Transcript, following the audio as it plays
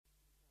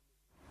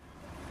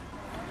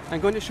I'm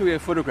going to show you a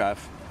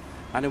photograph,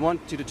 and I want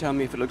you to tell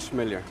me if it looks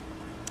familiar.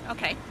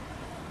 Okay.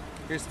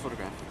 Here's the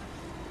photograph.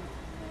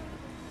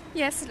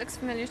 Yes, it looks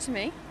familiar to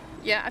me.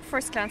 Yeah, at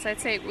first glance I'd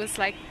say it was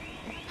like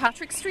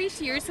Patrick Street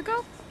years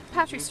ago.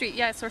 Patrick Street,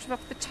 yeah, sort of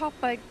up the top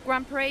by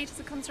Grand Parade as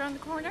it comes around the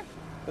corner.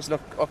 Just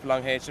look up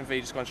along H&V,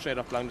 just going straight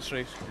up along the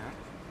street. Yeah.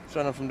 It's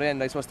running from the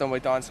end, I suppose, down by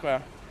Dawn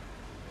Square.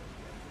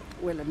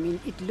 Well, I mean,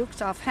 it looks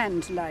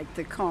offhand like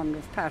the corner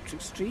of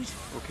Patrick Street.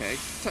 Okay.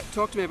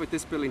 Talk to me about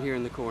this building here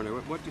in the corner.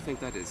 What do you think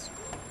that is?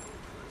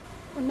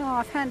 Well, no,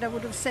 offhand I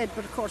would have said,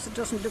 but of course it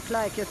doesn't look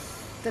like it,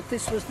 that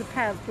this was the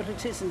path, but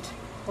it isn't.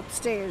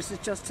 Upstairs,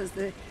 it just has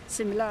the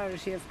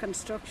similarity of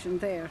construction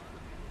there.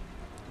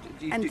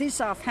 And this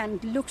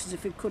offhand looks as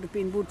if it could have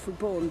been Woodford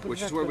Bone. But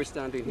which is where we're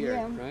standing here,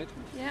 yeah. right?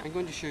 Yeah. I'm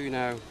going to show you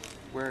now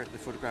where the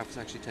photograph is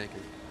actually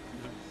taken.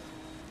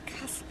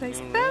 Castle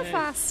Place,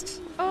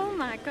 Belfast. Oh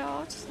my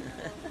God.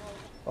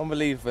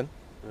 Unbelievable.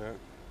 Yeah.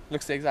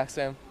 Looks the exact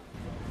same.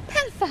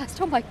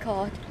 Belfast, oh my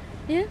God.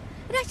 Yeah,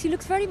 it actually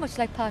looks very much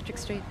like Patrick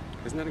Street.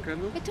 Isn't that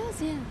incredible? It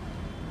does, yeah.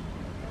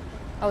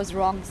 I was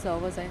wrong, so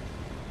was I?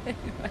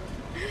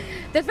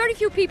 There's very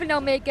few people now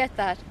may get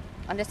that,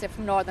 unless they're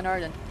from Northern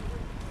Ireland.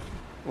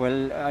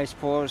 Well, I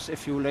suppose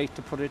if you like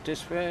to put it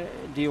this way,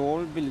 the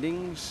old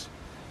buildings,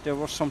 there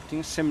was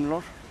something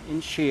similar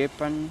in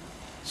shape and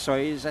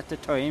size at the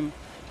time.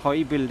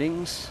 High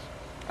buildings.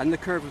 And the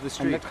curve of the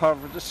street. And the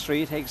curve of the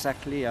street,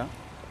 exactly, yeah.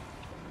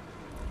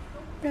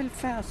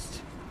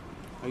 Belfast.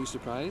 Are you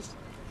surprised?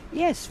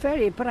 Yes,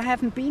 very, but I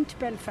haven't been to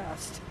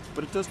Belfast.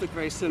 But it does look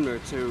very similar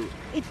to...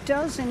 It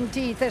does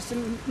indeed. There's a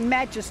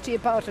majesty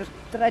about it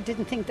that I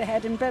didn't think they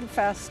had in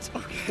Belfast.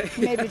 Okay.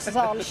 Maybe it's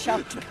all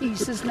shot to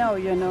pieces now,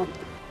 you know.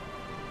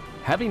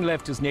 Having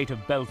left his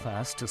native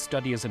Belfast to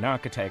study as an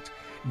architect,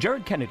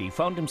 Gerard Kennedy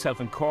found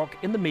himself in Cork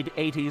in the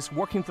mid-80s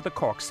working for the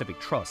Cork Civic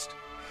Trust.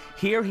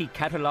 Here he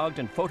catalogued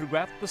and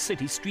photographed the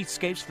city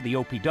streetscapes for the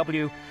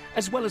OPW,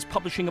 as well as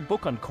publishing a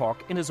book on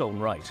Cork in his own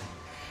right.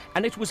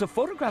 And it was a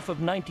photograph of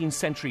 19th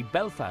century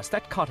Belfast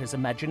that caught his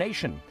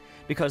imagination,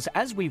 because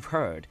as we've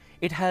heard,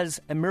 it has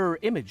a mirror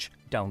image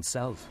down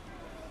south.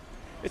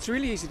 It's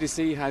really easy to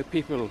see how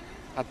people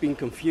have been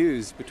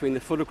confused between the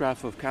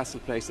photograph of Castle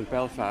Place in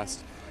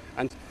Belfast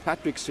and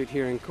Patrick Street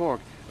here in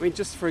Cork. I mean,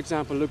 just for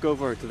example, look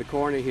over to the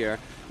corner here.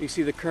 You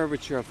see the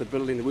curvature of the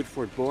building, the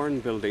Woodford Bourne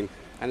building,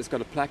 and it's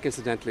got a plaque,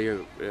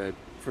 incidentally,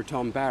 for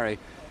Tom Barry.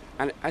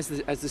 And as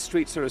the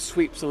street sort of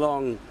sweeps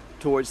along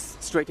towards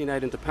straightening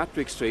out into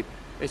Patrick Street,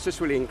 it's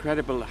just really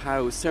incredible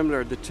how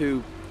similar the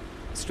two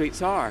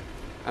streets are.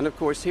 And of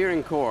course, here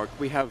in Cork,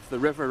 we have the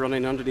river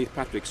running underneath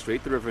Patrick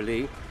Street, the River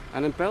Lee,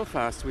 and in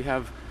Belfast, we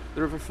have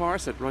the River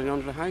Farset running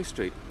under the High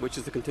Street, which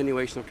is the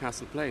continuation of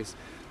Castle Place.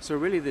 So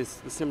really, the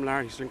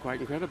similarities are quite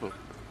incredible.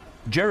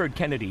 Gerard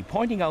Kennedy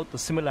pointing out the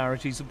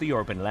similarities of the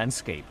urban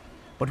landscape.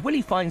 But will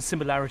he find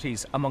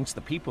similarities amongst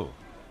the people?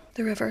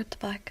 The river at the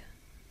back,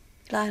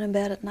 lying in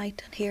bed at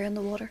night and hearing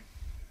the water.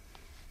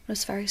 It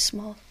was very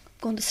small,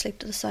 going to sleep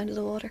to the sound of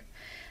the water.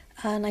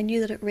 And I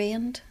knew that it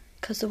rained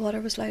because the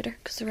water was louder,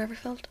 because the river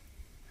filled.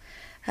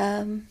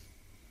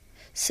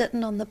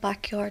 Sitting on the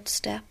backyard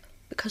step,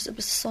 because it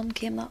was the sun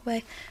came that way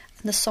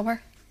in the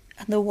summer,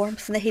 and the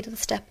warmth and the heat of the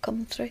step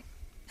coming through.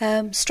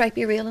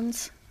 Stripy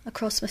railings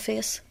across my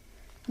face,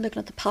 and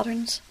looking at the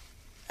patterns.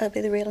 It'll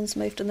be the railings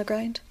moved in the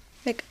ground.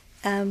 Like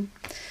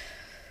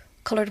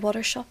coloured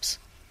water shops,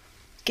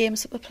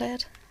 games that we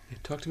played. Yeah,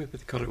 talk to me about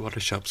the coloured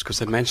water shops,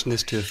 because I mentioned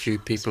this to a few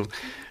people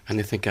and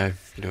they think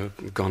I've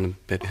gone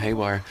a bit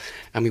haywire,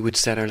 and we would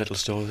set our little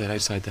stall there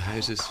outside the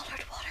houses.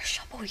 Coloured water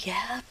shop, oh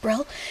yeah,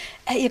 brill.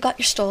 You got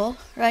your stall,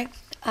 right,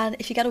 and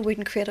if you got a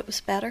wooden crate it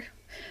was better.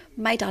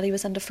 My daddy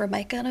was into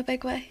Formica in a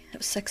big way. It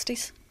was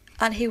 60s,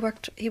 and he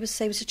was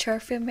a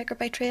chair frame maker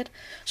by trade,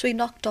 so he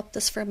knocked up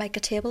this Formica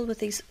table with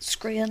these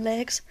screwing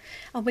legs,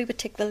 and we would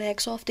take the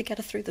legs off to get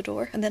it through the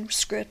door and then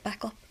screw it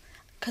back up,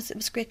 because it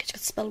was great because you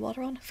could spill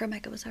water on it.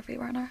 Formica was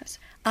everywhere in our house.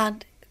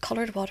 And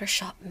coloured water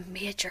shop,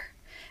 major.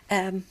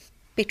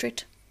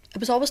 Beetroot. It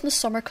was always in the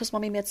summer because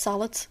Mummy made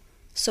salads,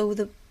 so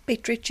the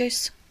beetroot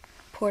juice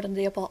poured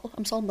into a bottle. It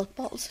was all milk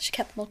bottles. She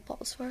kept milk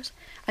bottles for us.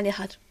 And you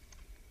had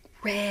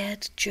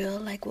red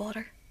jewel-like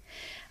water,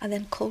 and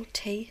then cold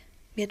tea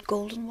made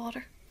golden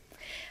water,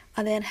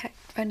 and then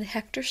around the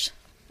Hectors,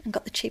 and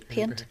got the cheap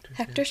paint.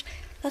 Hectors.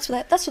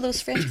 Yeah. That's where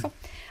those frames from.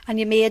 And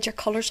you made your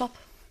colours up,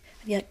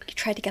 and you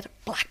tried to get it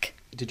black.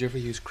 Did you ever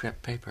use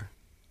crepe paper?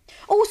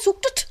 Oh,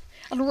 soaked it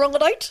and wrung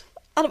it out,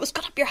 and it was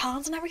got up your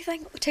hands and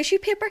everything. Tissue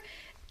paper.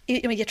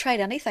 You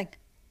tried anything.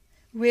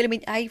 Really, I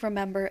mean, I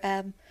remember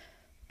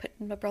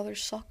putting my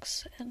brother's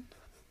socks in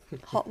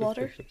hot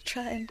water to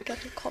try and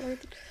get it coloured,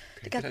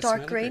 to get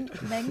dark green.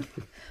 Ming.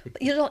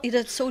 But you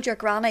did sold your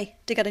granny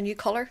to get a new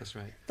colour. That's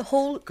right. The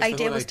whole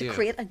idea was to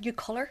create a new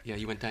colour. Yeah,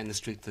 you went down the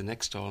street to the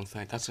next stall and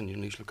thought that's an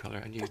unusual colour,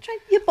 and you. That's right.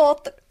 You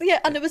bought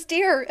and it was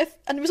dear.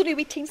 And it was only a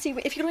wee teensy.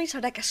 If you only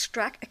had like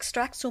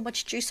extract so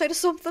much juice out of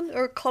something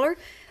or colour,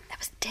 it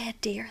was dead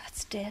dear.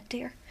 That's dead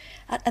dear.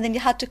 And then you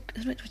had to.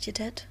 What you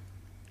did,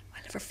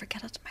 I'll never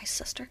forget it. My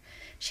sister,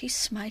 she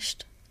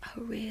smashed a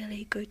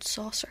really good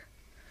saucer,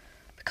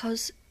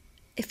 because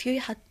if you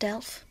had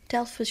Delf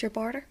was your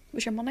barter,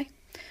 was your money.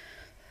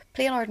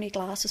 Plain ordinary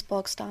glass is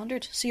bog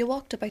standard, so you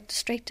walked about the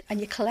street and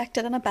you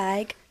collected in a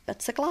bag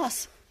bits of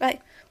glass,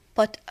 right?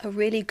 But a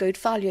really good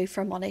value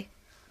for money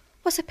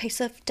was a piece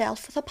of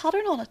Delf with a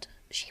pattern on it.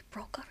 She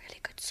broke a really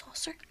good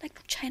saucer, like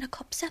the china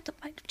cup set up,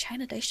 like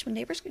china dish when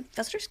neighbours,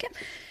 visitors came,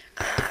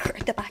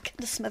 break the back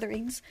into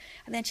smithereens,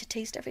 and then she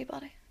teased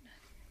everybody.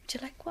 Would you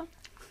like one?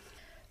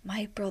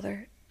 My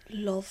brother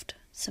loved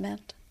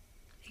cement.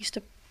 He used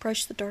to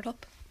brush the dirt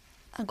up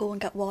and go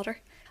and get water.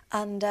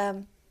 And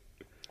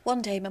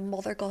one day my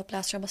mother, God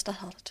bless her, must have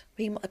had it.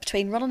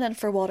 Between running in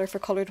for water, for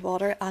coloured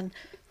water, and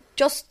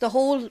just the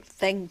whole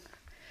thing,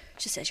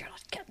 she says, "You're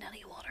not getting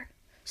any water."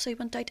 So he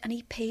went out and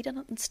he paid in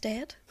it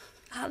instead.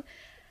 And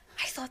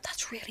I thought,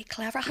 that's really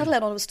clever. I had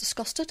let on, I was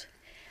disgusted.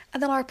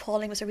 And then our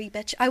Pauline was a wee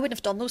bitch. I wouldn't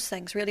have done those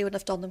things, really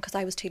wouldn't have done them, because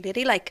I was too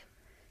ladylike.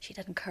 She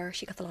didn't care.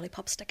 She got the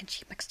lollipop stick and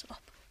she mixed it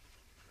up.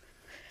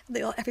 And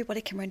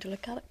everybody came round to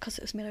look at it because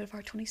it was made out of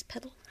our Tony's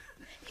piddle.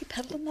 He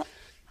piddled in that.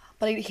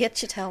 But he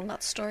hates you telling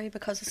that story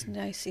because it's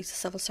nice. He's a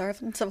civil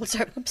servant. Civil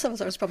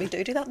servants probably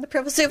do that in the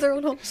privacy of their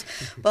own homes.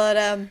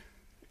 But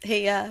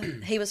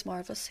he was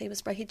marvellous. He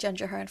had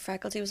ginger hair and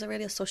freckles. He was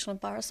really a social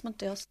embarrassment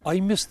to us. I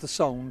miss the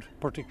sound,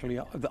 particularly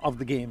of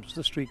the games,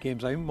 the street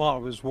games. I'm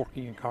always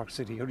working in Cork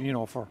City,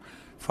 for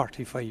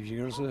 45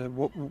 years,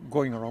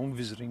 going around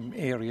visiting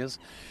areas.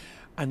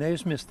 And I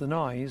just miss the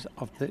noise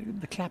of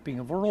the clapping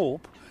of a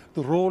rope,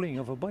 the rolling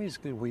of a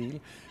bicycle wheel,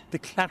 the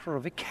clatter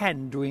of a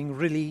can doing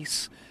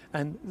release,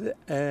 and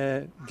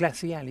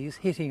glassy alleys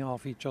hitting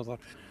off each other.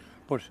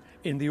 But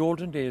in the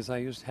olden days, I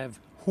used to have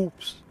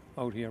hoops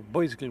out here,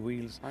 bicycle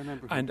wheels, I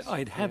remember and hoops,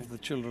 I'd have the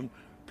children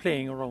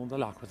playing around the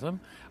lock with them,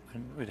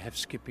 and we'd have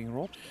skipping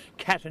ropes,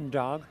 cat and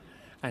dog,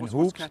 and hoops.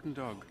 What's cat and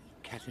dog?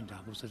 Cat and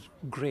dog was a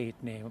great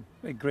name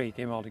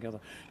altogether.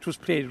 It was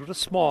played with a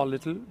small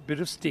little bit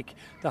of stick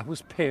that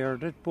was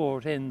paired at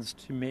both ends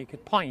to make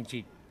it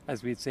pointy,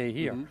 as we'd say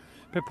here,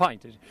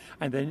 pointed.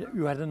 And then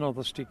you had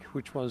another stick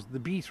which was the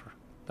beater,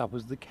 that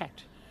was the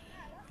cat.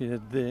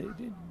 The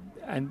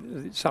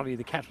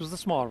cat was the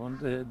small one,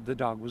 the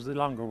dog was the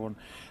longer one.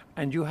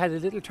 And you had a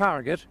little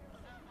target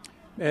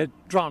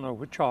drawn out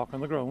with chalk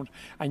on the ground,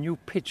 and you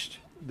pitched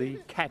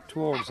the cat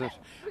towards it,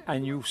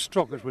 and you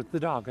struck it with the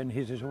dog and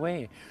hit it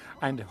away.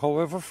 And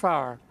however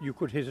far you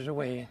could hit it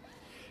away,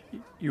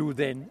 you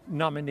then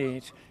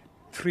nominate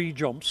 3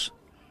 jumps,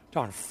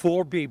 or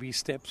 4 baby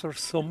steps, or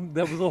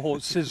there was a whole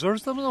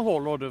scissors, there was a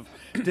whole lot of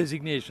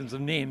designations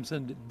of names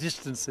and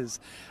distances.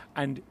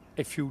 And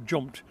if you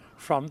jumped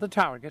from the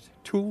target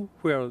to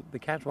where the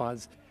cat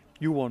was,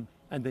 you won,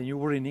 and then you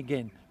were in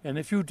again. And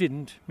if you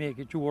didn't make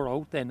it, you were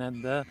out then,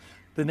 and the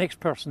next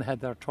person had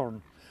their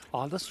turn.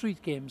 All the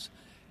street games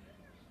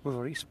were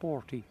very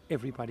sporty.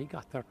 Everybody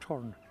got their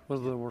turn,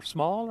 whether they were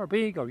small or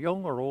big or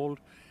young or old.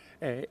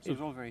 So it was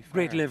all very fair.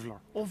 Great leveller.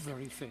 Oh,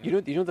 very fair.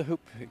 You know the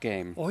hoop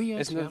game? Oh,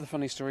 yes. Isn't that the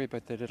funny story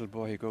about the little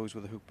boy who goes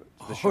with a hoop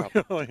to the shop?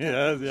 Oh,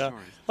 yeah.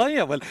 Oh,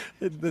 yeah, well,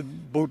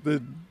 both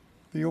the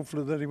young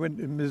fellow that he went,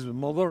 and his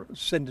mother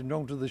sent him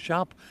down to the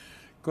shop.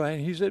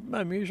 And he said,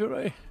 "Mammy, should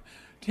I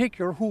take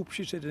your hoop?"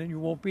 She said, "and you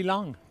won't be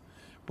long."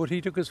 But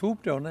he took his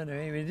hoop down and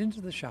he went into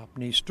the shop,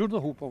 and he stood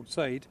the hoop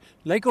outside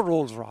like a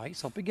Rolls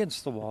Royce up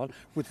against the wall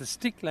with a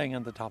stick lying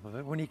on the top of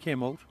it. When he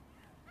came out,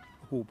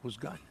 the hoop was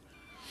gone.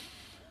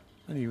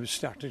 And he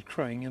started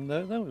crying, and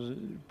there was a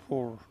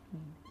poor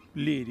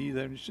lady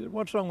there. She said,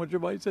 "What's wrong with you,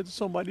 boy?" He said,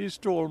 "Somebody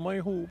stole my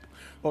hoop."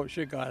 Oh,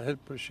 she got it,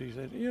 but she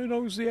said,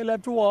 "See, I'll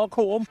have to walk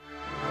home."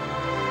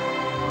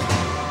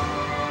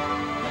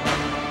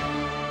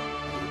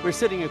 We're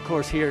sitting, of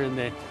course, here in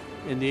the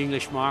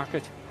English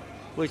market,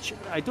 which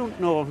I don't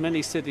know of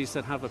many cities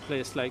that have a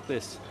place like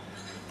this.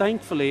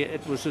 Thankfully,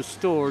 it was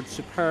restored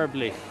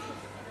superbly,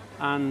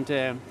 and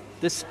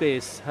this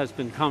space has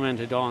been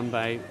commented on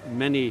by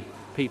many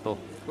people.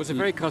 Well, it's a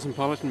very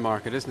cosmopolitan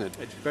market, isn't it?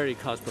 It's very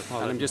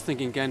cosmopolitan. And I'm just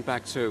thinking, again,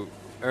 back to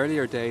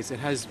earlier days, it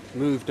has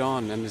moved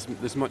on, and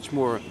there's much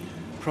more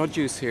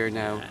produce here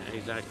now.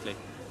 Exactly.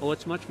 Oh,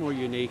 it's much more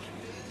unique.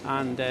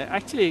 And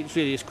actually, it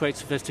really is quite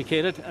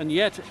sophisticated, and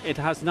yet it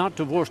has not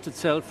divorced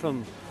itself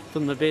from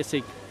the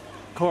basic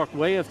Cork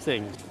way of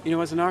things.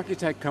 As an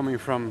architect coming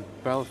from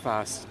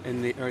Belfast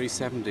in the early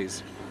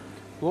 70s,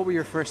 what were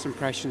your first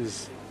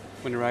impressions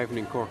when arriving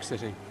in Cork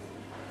City?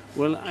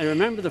 Well, I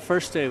remember the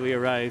first day we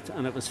arrived,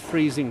 and it was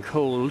freezing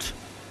cold.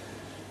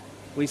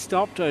 We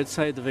stopped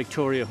outside the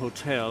Victoria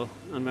Hotel,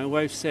 and my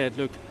wife said,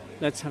 "Look,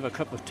 let's have a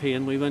cup of tea."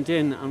 And we went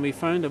in, and we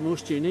found a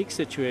most unique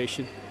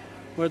situation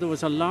where there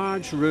was a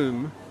large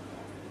room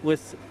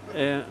with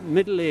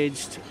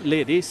middle-aged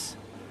ladies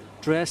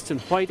dressed in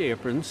white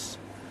aprons,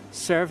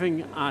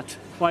 serving at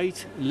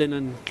white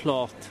linen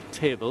cloth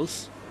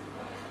tables,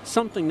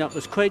 something that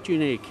was quite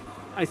unique.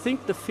 I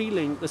think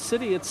the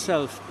city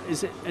itself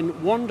is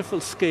in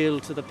wonderful scale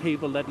to the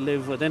people that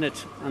live within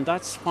it, and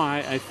that's why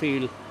I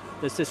feel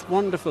there's this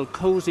wonderful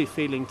cosy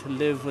feeling to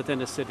live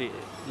within a city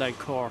like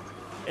Cork.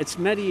 Its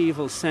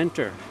medieval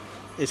centre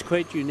is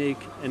quite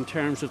unique in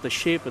terms of the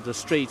shape of the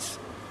streets,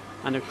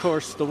 And of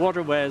course, the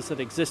waterways that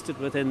existed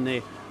within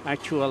the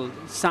actual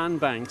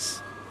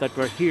sandbanks that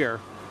were here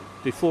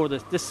before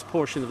this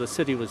portion of the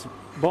city was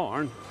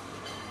born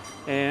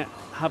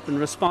have been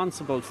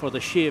responsible for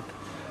the shape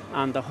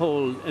and the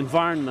whole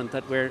environment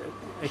that we're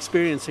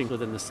experiencing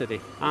within the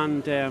city.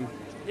 And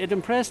it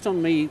impressed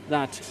on me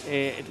that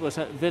it was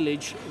a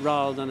village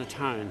rather than a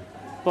town.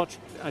 But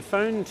I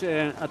found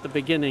at the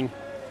beginning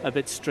a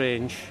bit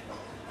strange.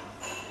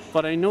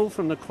 But I know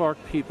from the Cork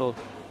people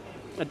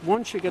that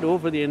once you get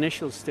over the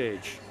initial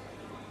stage,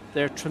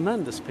 they're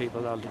tremendous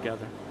people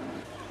altogether.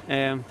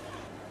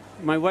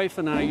 My wife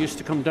and I used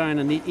to come down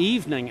in the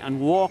evening and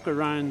walk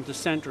around the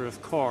centre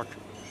of Cork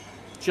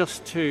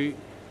just to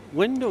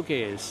window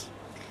gaze,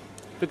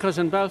 because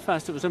in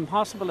Belfast it was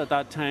impossible at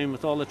that time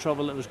with all the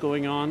trouble that was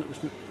going on.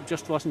 It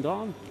just wasn't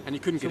on. And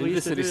you couldn't get into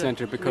the city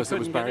centre because it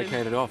was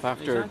barricaded off.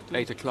 After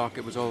 8 o'clock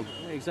it was all...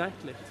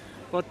 Exactly.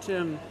 But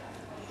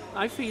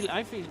I feel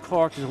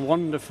Cork is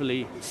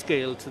wonderfully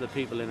scaled to the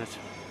people in it.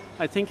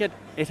 I think it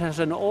has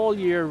an all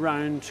year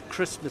round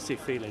Christmassy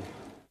feeling.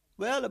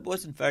 Well, it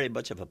wasn't very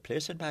much of a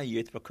place in my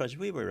youth because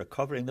we were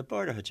recovering. The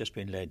border had just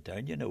been laid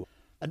down, you know.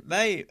 And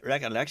my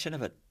recollection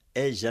of it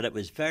is that it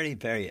was very,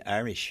 very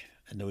Irish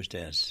in those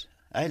days.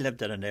 I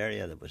lived in an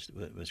area that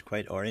was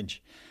quite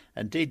orange.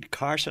 Indeed,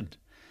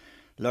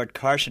 Lord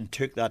Carson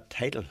took that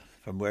title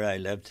from where I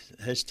lived.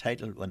 His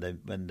title,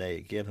 when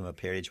they gave him a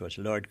peerage, was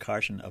Lord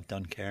Carson of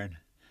Duncairn.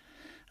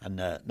 And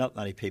not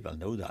many people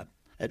know that.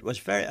 It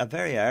was a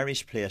very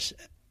Irish place.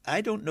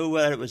 I don't know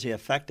whether it was the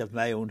effect of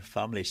my own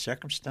family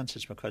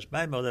circumstances, because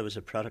my mother was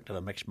a product of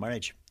a mixed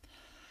marriage.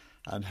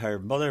 And her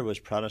mother was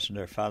Protestant,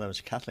 her father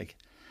was Catholic.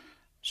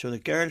 So the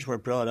girls were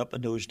brought up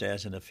in those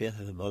days in the faith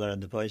of the mother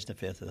and the boys in the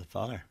faith of the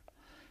father.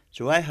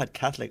 So I had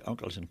Catholic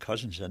uncles and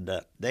cousins, and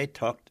they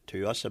talked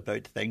to us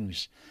about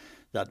things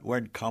that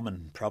weren't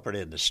common property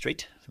in the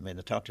street. I mean,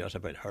 they talked to us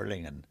about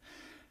hurling, and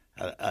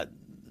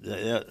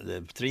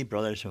the three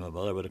brothers from my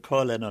mother would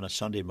call in on a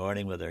Sunday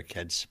morning with their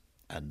kids,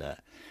 and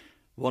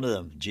one of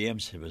them,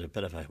 James, who was a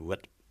bit of a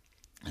wit,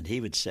 and he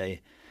would say,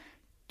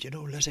 "Do you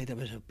know, Lizzie, there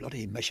was a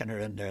bloody missioner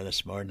in there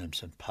this morning in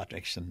St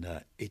Patrick's, and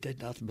he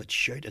did nothing but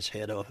shout his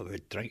head off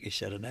about drink," he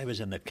said, "and I was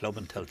in the club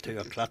until 2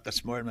 o'clock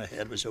this morning. My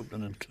head was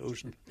opening and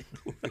closing."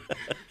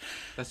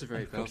 That's a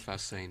very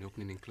Belfast saying,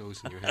 opening and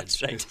closing your head.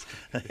 That's right.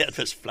 My head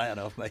was flying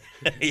off my,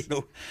 you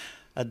know.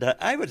 And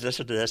I would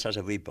listen to this as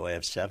a wee boy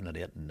of 7 and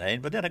 8 and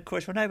 9. But then, of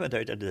course, when I went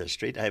out into the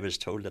street, I was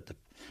told that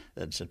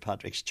in St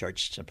Patrick's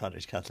Church, St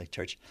Patrick's Catholic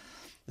Church,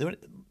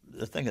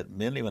 the thing that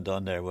mainly went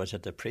on there was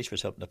that the priest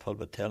was up in the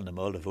pulpit telling them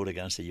all to vote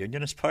against the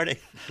Unionist Party.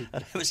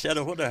 And I was saying,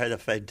 I wonder how they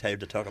find time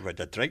to talk about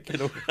the drink, you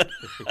know.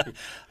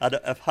 And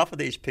if half of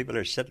these people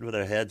are sitting with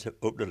their heads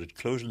opening and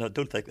closing, I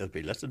don't think they'll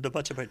be listening to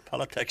much about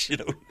politics, you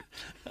know.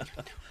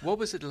 What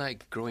was it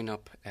like growing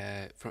up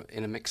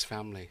in a mixed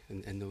family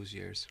in those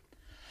years?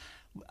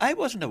 I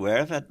wasn't aware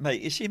of it.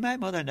 You see, my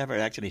mother never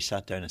actually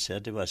sat down and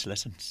said to us,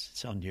 "Listen,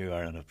 son, you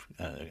are in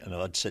an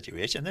odd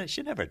situation."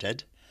 She never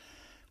did.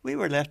 We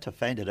were left to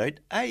find it out.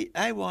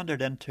 I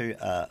wandered into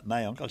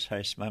my uncle's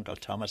house, my Uncle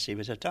Thomas. He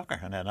was a docker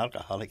and an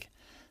alcoholic.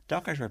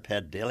 Dockers were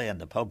paid daily in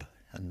the pub,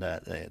 and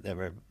they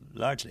were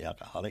largely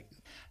alcoholic.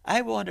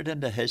 I wandered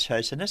into his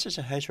house, and this is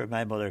a house where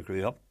my mother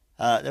grew up.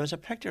 There was a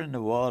picture on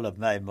the wall of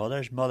my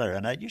mother's mother,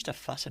 and it used to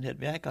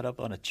fascinate me. I got up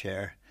on a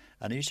chair,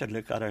 and I used to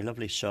look at her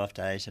lovely soft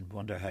eyes and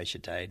wonder how she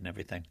died and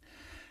everything.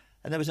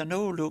 And there was an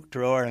old oak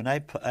drawer, and I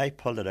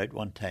pulled it out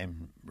one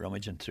time,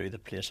 rummaging through the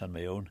place on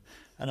my own,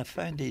 and I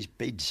found these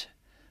beads.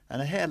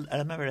 And I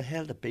remember I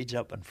held the beads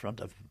up in front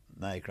of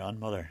my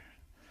grandmother,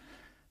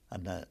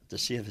 and to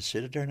see if it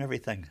suited her and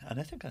everything. And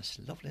I think that's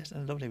lovely, isn't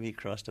it? A lovely wee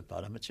cross to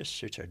bottom. It just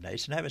suits her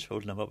nice. And I was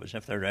holding them up as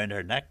if they're around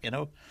her neck, you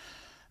know.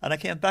 And I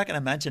came back and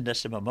I mentioned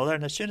this to my mother,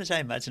 and as soon as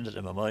I mentioned it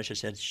to my mother, she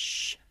said,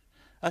 "Shh."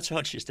 That's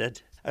all she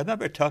did. I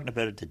remember talking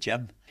about it to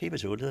Jim. He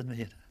was older than me.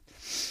 He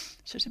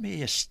says to me,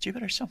 "You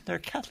stupid or something? They're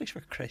Catholics,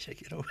 for Christ's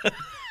sake, you know."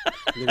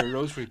 They were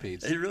rosary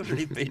beads. They were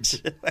rosary beads.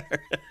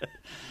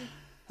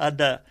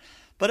 And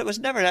but it was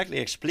never actually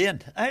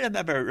explained. I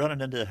remember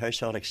running into the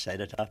house all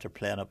excited after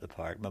playing up the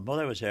park. My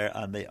mother was there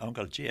and my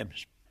Uncle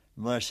James.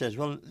 My mother says,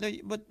 "Well,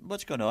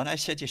 what's going on?" I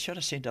said, "You should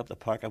have seen up the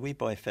park. A wee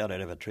boy fell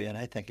out of a tree and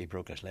I think he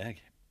broke his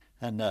leg."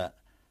 And my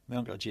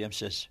Uncle James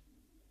says,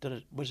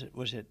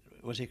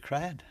 was he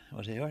crying?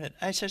 Was he all right?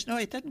 I says, "No,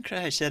 he didn't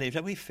cry." I said, "He was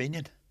a wee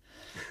fiend."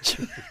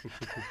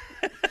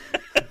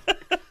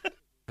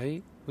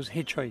 I was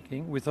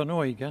hitchhiking with an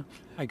Oiga.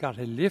 I got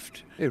a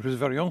lift. It was a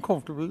very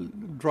uncomfortable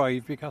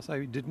drive because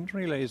I didn't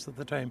realise at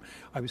the time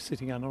I was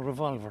sitting on a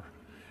revolver.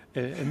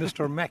 And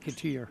Mr.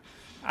 McAteer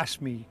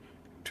asked me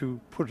to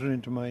put it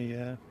into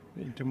my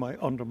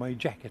under my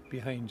jacket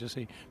behind, you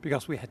see,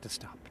 because we had to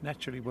stop.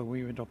 Naturally, when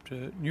we went up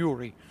to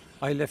Newry,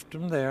 I left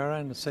him there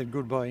and said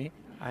goodbye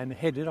and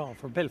headed off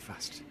for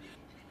Belfast.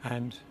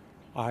 And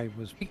I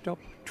was picked up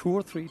 2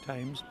 or 3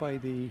 times by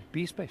the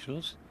B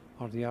Specials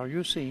or the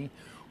RUC,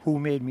 who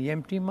made me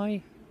empty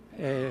my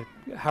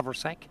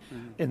haversack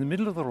in the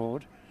middle of the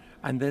road,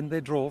 and then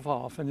they drove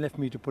off and left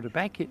me to put it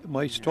back in,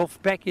 my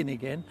stuff back in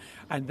again.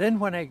 And then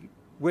when I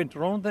went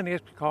around the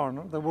next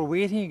corner. They were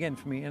waiting again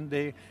for me, and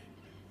they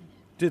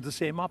did the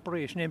same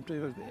operation,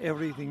 emptied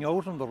everything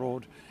out on the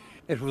road.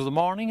 It was the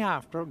morning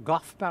after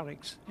Gough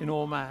Barracks in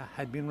Omagh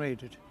had been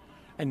raided.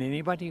 And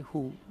anybody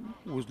who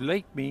was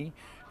like me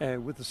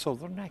with a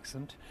southern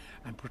accent,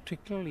 and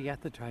particularly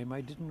at the time,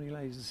 I didn't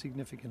realise the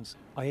significance.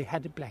 I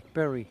had a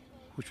BlackBerry,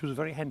 which was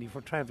very handy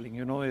for travelling,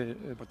 you know.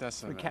 But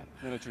that's a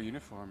military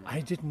uniform.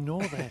 I didn't know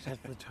that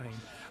at the time.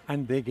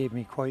 And they gave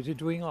me quite a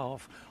doing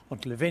off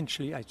until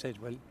eventually I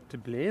said, well, to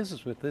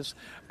blazes with this.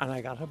 And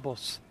I got a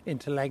bus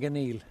into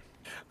Laganeel.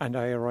 And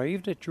I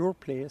arrived at your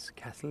place,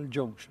 Castle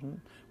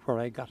Junction, where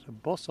I got a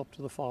bus up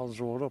to the Falls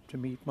Road up to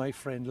meet my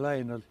friend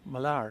Lionel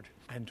Mallard.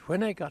 And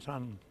when I got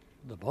on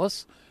the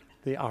bus,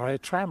 or a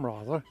tram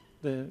rather,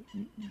 the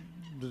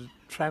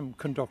tram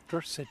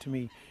conductor said to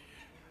me,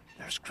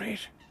 there's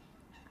great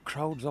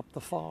crowds up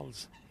the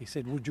falls. He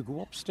said, would you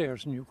go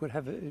upstairs and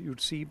you'd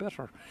see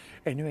better?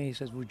 Anyway, he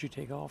says, would you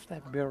take off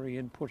that berry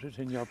and put it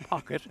in your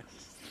pocket?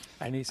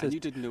 And he says, and you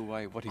didn't know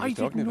why, what he was I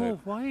talking didn't know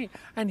about. why.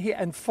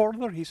 And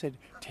further, he said,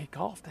 take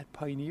off that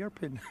pioneer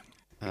pin.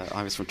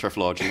 I was from Turf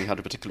Lodge, and he had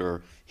a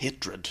particular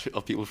hatred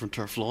of people from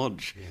Turf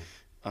Lodge. Yeah.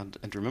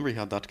 And remember, he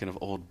had that kind of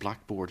odd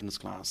blackboard in his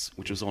class,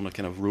 which was on a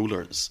kind of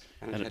rulers.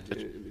 And it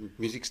had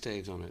music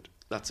staves on it.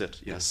 That's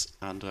it, yes.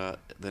 And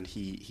then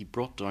he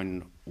brought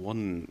down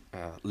one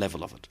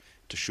level of it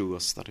to show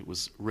us that it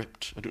was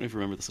ripped. I don't know if you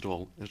remember this at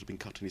all. It had been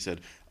cut, and he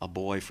said, a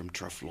boy from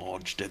Turf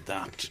Lodge did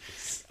that.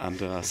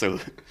 And so,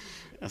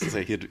 as I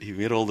say, he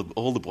made all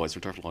the boys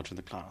from Turf Lodge in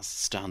the class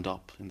stand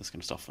up in this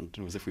kind of stuff, and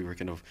it was as if we were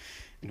kind of,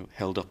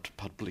 held up to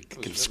public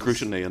kind of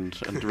scrutiny and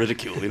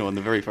ridicule, on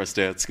the very first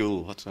day at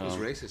school. But, it was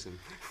racism.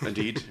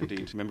 Indeed.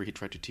 Remember, he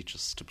tried to teach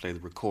us to play the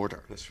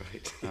recorder. That's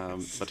right.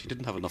 But he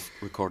didn't have enough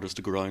recorders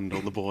to go around all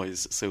the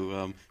boys,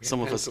 so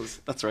some of us.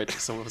 That's right.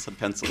 Some of us had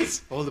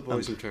pencils. All the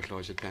boys from Turf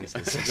Lodge had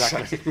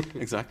pencils.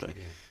 Exactly.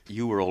 Yeah.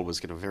 You were always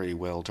kind of very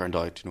well turned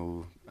out,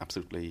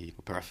 absolutely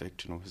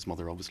perfect. His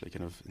mother obviously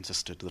kind of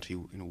insisted that he,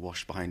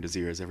 washed behind his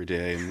ears every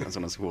day and so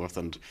on and so forth.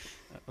 And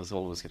it was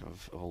always kind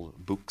of, all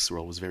books were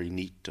always very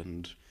neat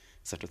and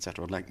et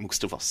cetera, like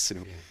most of us,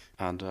 Yeah.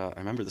 And I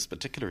remember this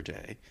particular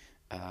day,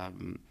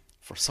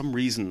 for some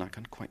reason, I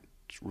can't quite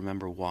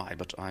remember why,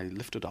 but I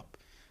lifted up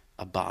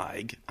a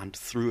bag and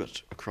threw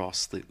it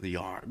across the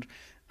yard.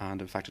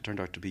 And in fact, it turned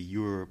out to be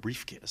your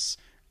briefcase.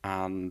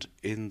 And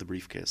in the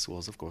briefcase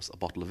was, of course, a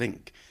bottle of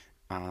ink.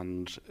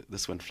 And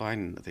this went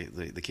flying,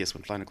 the case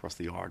went flying across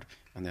the yard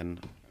and then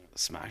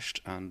smashed,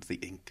 and the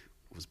ink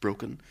was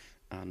broken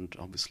and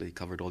obviously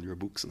covered all your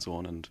books and so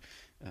on. And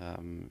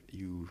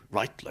you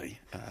rightly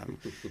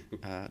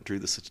drew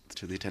this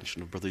to the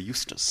attention of Brother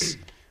Eustace,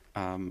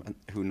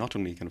 who not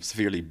only kind of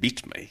severely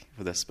beat me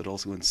for this, but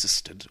also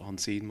insisted on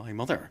seeing my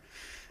mother.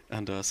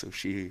 And so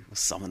she was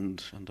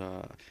summoned, and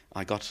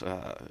I got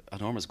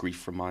enormous grief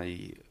from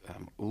my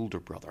older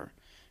brother,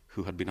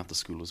 who had been at the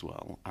school as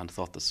well, and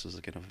thought this was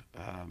a kind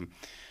of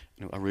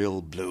a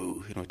real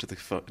blow, to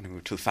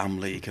the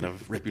family kind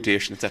of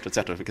reputation,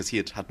 etc., because he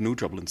had no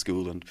trouble in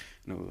school, and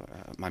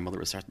my mother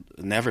has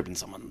never been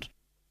summoned.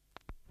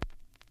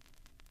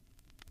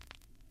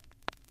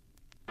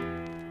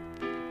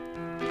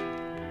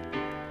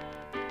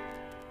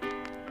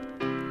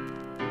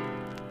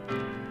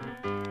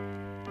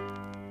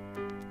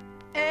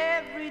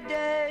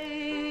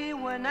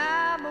 When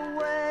I'm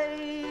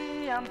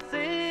away, I'm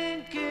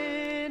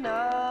thinking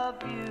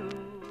of you.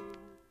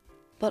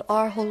 But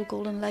our whole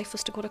goal in life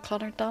was to go to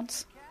Clonard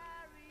Dance.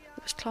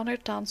 There was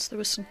Clonard Dance, there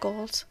was St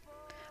Gall's,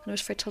 and there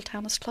was Fritchhill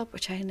Tennis Club,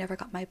 which I never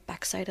got my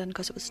backside in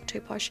because it was too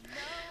posh.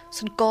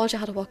 St Gall's, you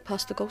had to walk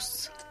past the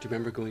ghosts. Do you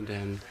remember going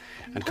down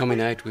and coming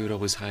out? We would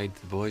always hide.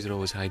 The boys would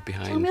always hide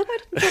behind. Tell me about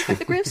it. Talk about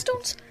the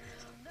gravestones.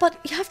 But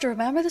you have to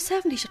remember the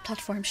 70s had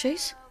platform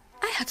shoes.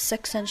 I had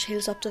 6-inch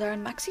heels up to there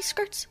and maxi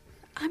skirts.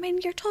 I mean,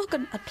 you're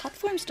talking at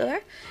platforms to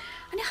there,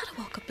 and you had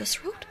to walk up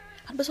this road,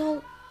 and it was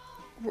all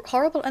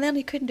horrible. And then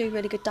you couldn't do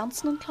really good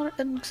dancing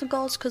in St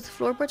Gall's because the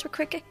floorboards were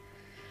creaky.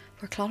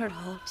 Where Clonard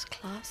Hall was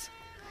class.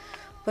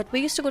 But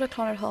we used to go to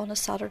Clonard Hall on a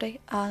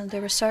Saturday, and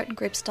there were certain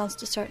groups danced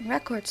to certain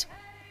records.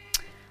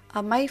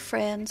 And my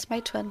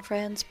twin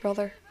friend's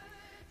brother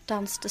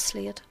danced to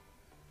Slade.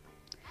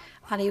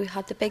 And he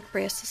had the big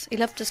braces. He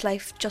lived his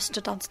life just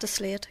to dance to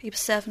Slade. He was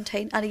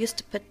 17, and we used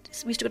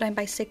to go down and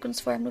buy sequins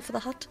for him for the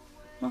hat.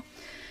 No.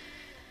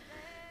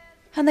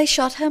 And they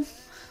shot him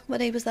when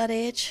he was that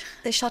age.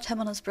 They shot him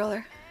and his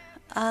brother.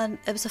 And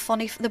it was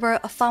they were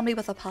a family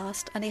with a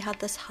past, and he had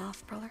this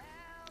half brother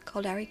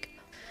called Eric.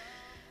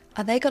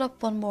 And they got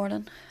up one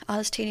morning,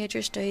 as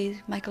teenagers do.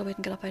 Michael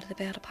wouldn't get up out of the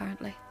bed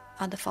apparently,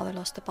 and the father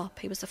lost the bop.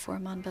 He was the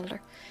 4-man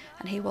builder,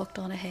 and he walked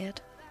on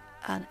ahead,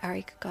 and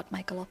Eric got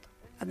Michael up,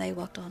 and they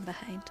walked on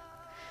behind.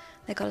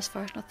 They got as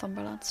far as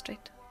Northumberland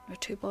Street. There were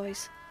 2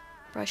 boys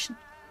brushing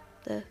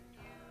the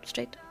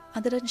street,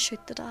 and they didn't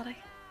shoot the daddy.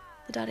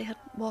 The daddy had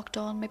walked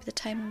on, maybe the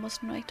timing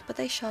wasn't right, but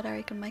they shot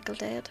Eric and Michael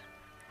dead.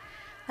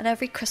 And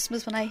every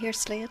Christmas when I hear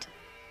Slade,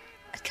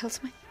 it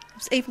kills me.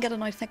 I even get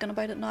annoyed thinking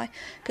about it now,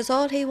 because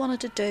all he wanted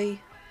to do,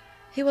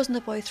 he wasn't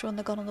a boy throwing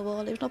the gun on the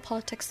wall. There was no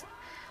politics.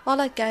 All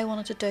that guy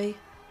wanted to do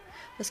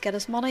was get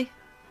his money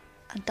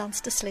and dance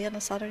to Slane on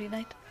a Saturday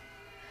night.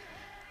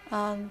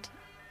 And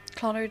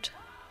Clonard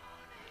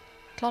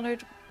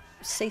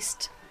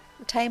ceased.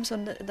 The times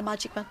when the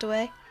magic went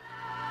away.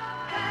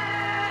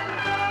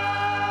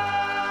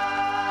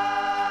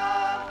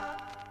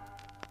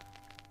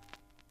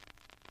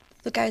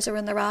 The guys that were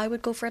in their eye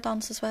would go for a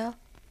dance as well.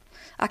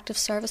 Active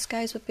service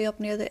guys would be up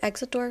near the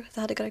exit door.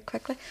 They had to get out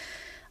quickly.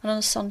 And on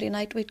a Sunday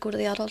night we'd go to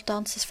the adult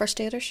dance as first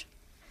aiders.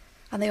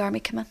 And the army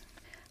came in.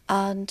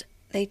 And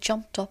they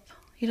jumped up.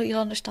 You'll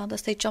understand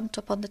this. They jumped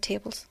up on the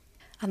tables.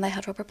 And they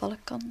had rubber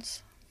bullet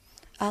guns.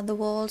 And the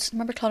walls,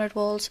 remember Clonard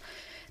walls,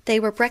 they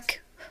were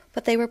brick.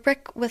 But they were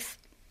brick with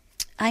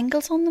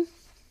angles on them.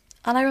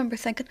 And I remember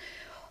thinking,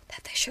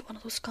 if they shoot one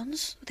of those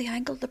guns,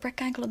 the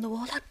brick angle on the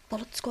wall, that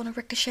bullet's going to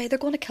ricochet. They're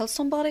going to kill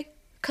somebody.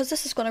 Because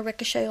this is going to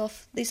ricochet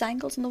off these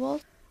angles in the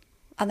wall.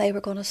 And they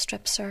were going to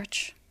strip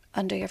search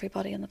and do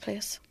everybody in the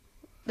place.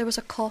 There was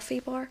a coffee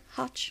bar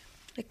hatch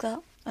like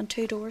that and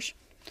 2 doors.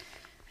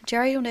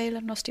 Jerry O'Neill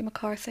and Rusty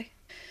McCarthy.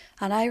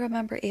 And I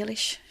remember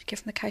Eilish came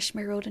from the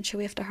Cashmere Road and she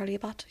waved to Hurley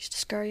Bat. Used to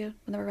scare you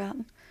when they were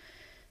ratting.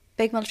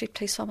 Big military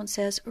policewoman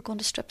says, we're going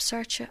to strip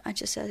search you. And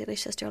she says, Eilish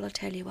says, I'll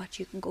tell you what,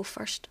 you can go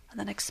first. And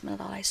the next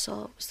minute all I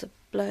saw was the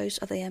blouse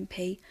of the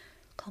MP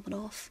coming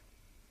off.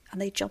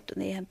 And they jumped in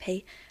the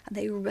MP and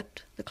they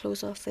ripped the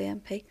clothes off the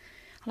MP.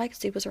 All I could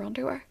see was her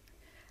underwear.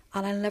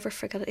 And I'll never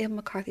forget it. Ian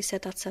McCarthy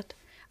said, that's it.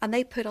 And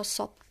they put us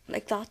up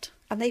like that.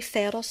 And they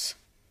fed us.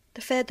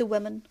 They fed the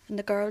women and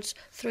the girls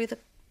through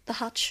the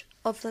hatch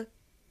of the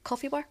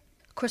coffee bar.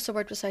 Of course, the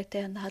word was out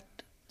then. They had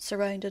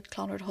surrounded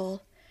Clonard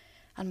Hall.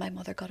 And my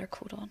mother got her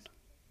coat on.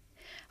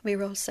 We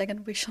were all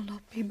singing, we shall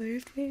not be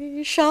moved,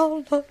 we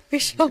shall not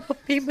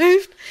be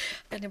moved.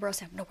 And they were all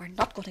saying, no, we're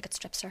not going to get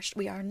strip searched.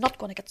 We are not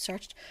going to get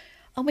searched.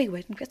 And we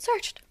wouldn't get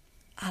searched.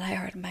 And I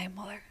heard my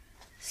mother,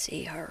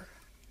 see her,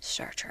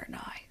 search her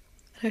now.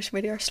 And I was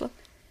really Ursula,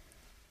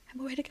 I'm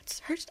going to get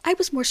searched. I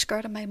was more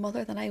scared of my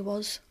mother than I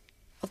was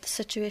of the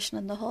situation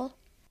in the hall.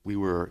 We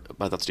were,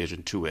 by that stage,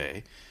 in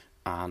 2A,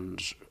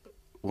 and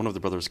one of the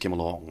brothers came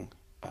along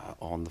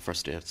on the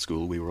first day at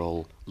school. We were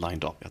all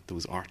lined up at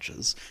those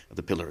arches, at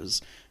the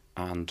pillars,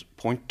 and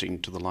pointing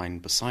to the line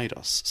beside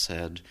us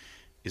said,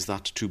 is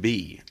that to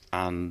be?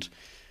 And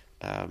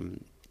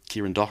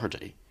Kieran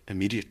Doherty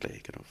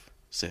immediately kind of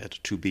said,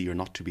 to be or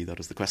not to be, that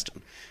is the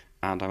question.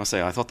 And I must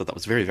say, I thought that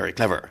was very, very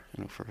clever,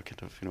 for a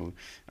kind of,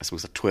 I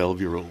suppose a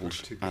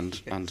 12-year-old.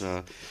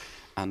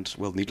 And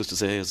well, needless to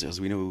say, as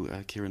we know,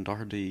 Kieran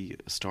Doherty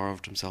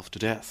starved himself to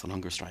death on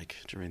hunger strike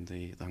during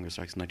the hunger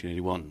strikes in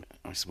 1981.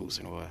 I suppose,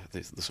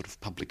 the sort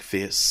of public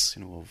face,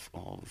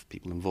 of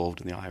people involved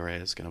in the IRA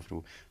as kind of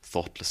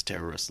thoughtless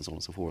terrorists and so on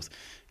and so forth.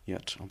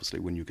 Yet, obviously,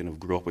 when you kind of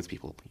grow up with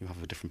people, you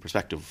have a different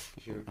perspective.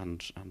 Sure.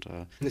 And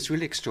it's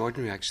really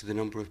extraordinary, actually, the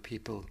number of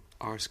people,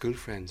 our school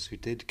friends, who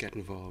did get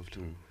involved.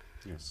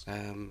 Yes.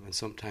 And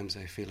sometimes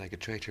I feel like a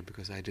traitor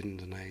because I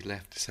didn't, and I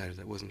left, decided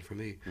that wasn't for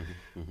me.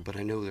 Mm-hmm, mm-hmm. But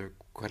I know there are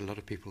quite a lot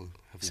of people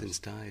have since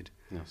died.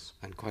 Yes.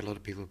 And quite a lot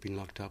of people have been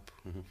locked up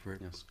for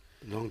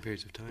long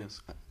periods of time.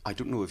 Yes. I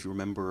don't know if you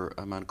remember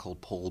a man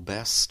called Paul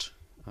Best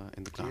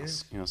in the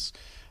class. Yes.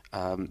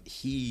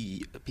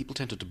 People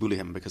tended to bully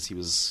him because he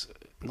was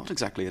not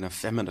exactly an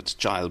effeminate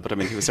child, but I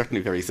mean he was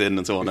certainly very thin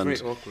and so on, very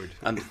awkward,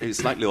 and he was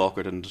slightly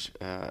awkward and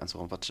so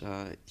on. But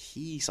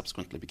he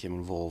subsequently became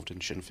involved in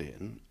Sinn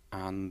Féin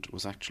and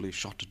was actually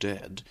shot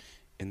dead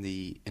in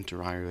the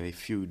inter-IRA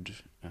feud,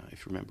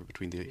 if you remember,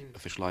 between the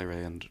official IRA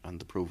and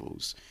the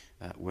Provos,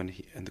 when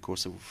in the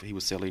course of he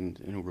was selling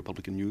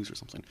Republican news or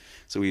something.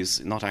 So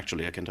he's not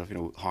actually a kind of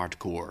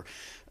hardcore,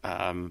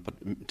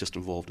 but just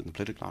involved in the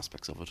political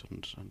aspects of it.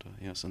 And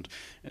yes, and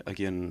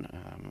again,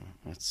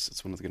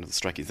 it's one of the kind of the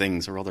striking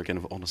things, or rather kind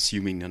of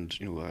unassuming, and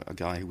a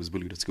guy who was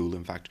bullied at school.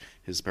 In fact,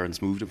 his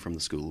parents moved him from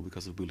the school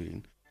because of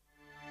bullying.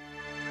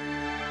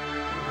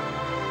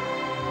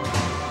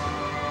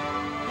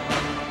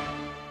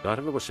 A lot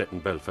of it was set in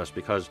Belfast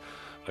because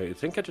I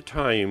think at the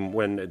time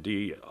when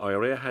the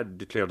IRA had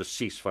declared a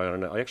ceasefire,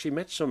 and I actually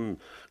met some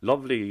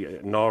lovely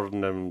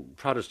northern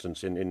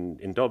Protestants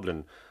in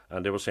Dublin,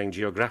 and they were saying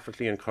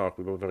geographically in Cork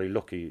we were very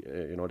lucky,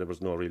 there was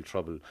no real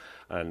trouble.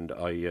 And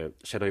I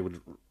said I would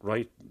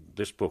write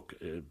this book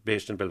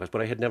based in Belfast,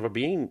 but I had never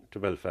been to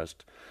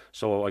Belfast.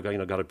 So I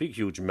got a big,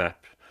 huge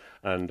map,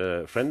 and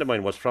a friend of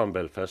mine was from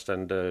Belfast,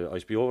 and I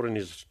used to be over in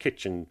his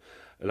kitchen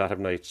a lot of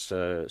nights.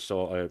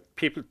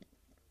 People,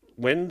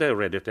 when they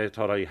read it, they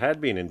thought I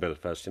had been in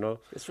Belfast,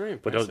 It's very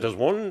impressive. But there's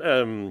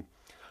one,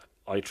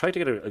 I tried to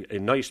get a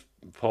nice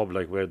pub,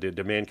 like where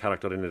the main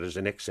character in it is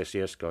an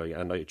ex-SAS guy,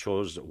 and I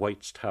chose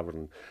White's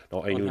Tavern.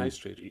 Now, I on knew High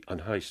Street. On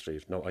High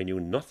Street. Now, I knew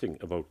nothing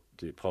about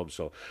the pub,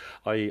 so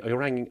I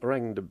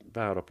rang the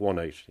bar up one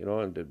night,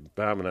 and the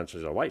barman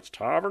answers, White's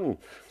Tavern.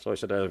 So I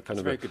said,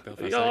 very good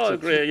Belfast oh,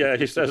 accent. great, yeah.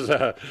 He says,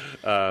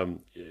 I'm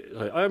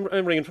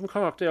ringing from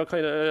Cork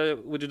there,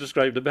 would you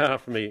describe the bar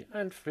for me?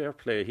 And fair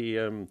play,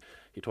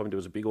 he told me there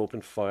was a big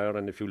open fire,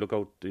 and if you look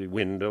out the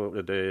window,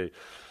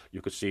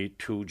 you could see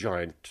two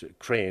giant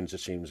cranes, it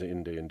seems,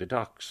 in the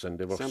docks, and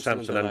they were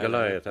Samson and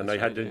Goliath, and I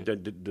had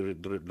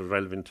the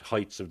relevant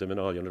heights of them and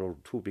all,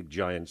 two big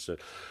giants.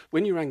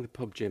 When you rang the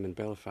pub Jim in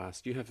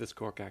Belfast, you have this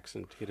Cork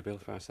accent, he had a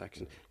Belfast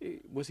accent.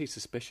 Was he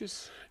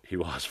suspicious? He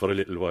was for a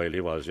little while,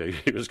 he was. Yeah.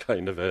 He was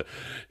kind of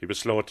he was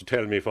slow to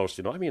tell me first,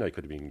 I mean, I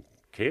could have been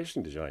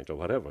casing the giant or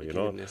whatever,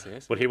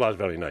 But he was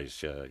very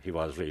nice, yeah, he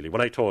was really.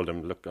 When I told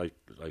him, look, I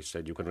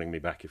said, you can ring me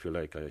back if you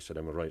like. I said,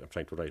 I'm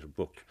trying to write a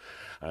book.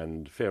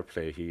 And fair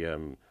play, he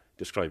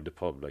described the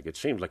pub. Like, it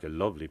seemed like a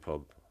lovely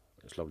pub.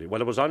 It's lovely.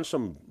 Well, it was on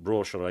some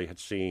brochure I had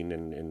seen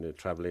in the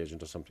travel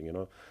agent or something,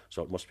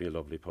 so it must be a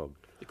lovely pub.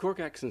 The Cork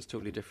accent's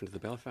totally different to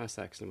the Belfast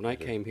accent. When I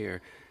came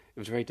here, it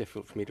was very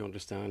difficult for me to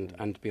understand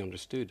and to be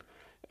understood.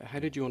 How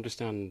did you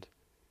understand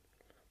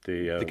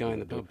the guy in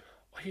the pub?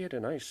 He had a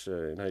nice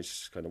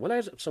kind of... Well, I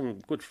had some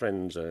good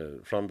friends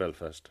from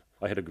Belfast.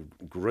 I had a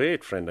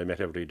great friend I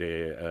met every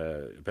day,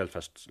 a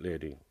Belfast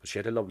lady. But she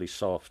had a lovely,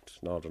 soft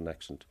northern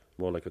accent,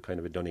 more like a kind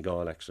of a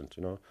Donegal accent,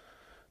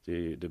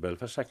 The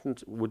Belfast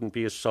accent wouldn't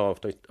be as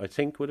soft, I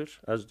think, would it,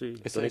 as the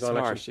Donegal accent?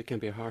 Harsh. It can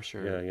be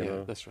harsher.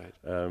 Yeah, that's right.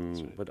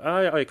 But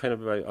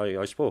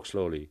I spoke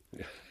slowly.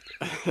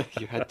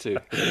 You had to.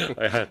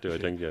 I had to, I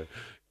think, yeah.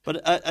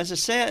 But as I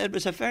say, it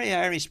was a very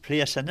Irish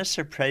place, and this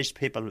surprised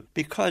people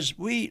because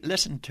we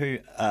listened to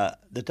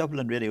the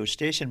Dublin radio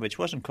station, which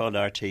wasn't called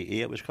RTE,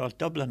 it was called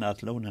Dublin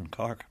Athlone in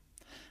Cork.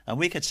 And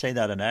we could say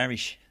that in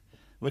Irish.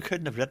 We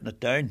couldn't have written it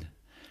down.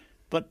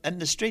 But in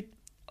the street,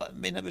 I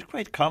mean, it was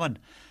quite common.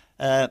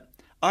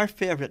 Our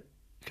favourite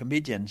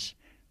comedians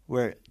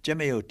were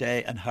Jimmy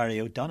O'Day and Harry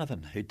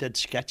O'Donovan, who did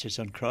sketches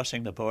on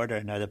crossing the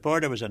border. Now, the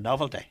border was a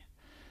novelty.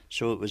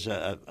 So it was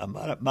a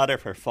matter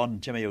for fun.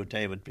 Jimmy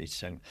O'Day would be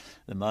saying,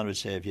 the man would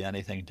say, have you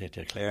anything to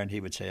declare? And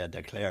he would say, I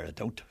declare, I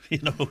don't,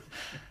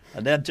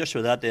 And then just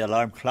with that, the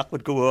alarm clock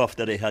would go off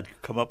that he had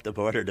come up the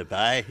border to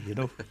buy,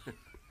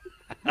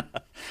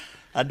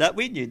 And that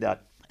we knew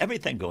that.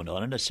 Everything going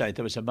on in the south.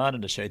 There was a man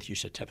in the south who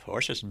used to tip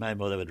horses, and my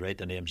mother would write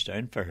the names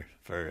down for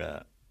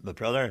my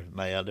brother,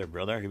 my elder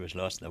brother, who was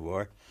lost in the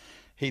war.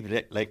 He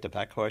liked to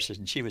back horses,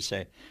 and she would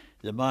say,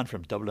 the man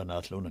from Dublin,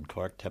 Athlone and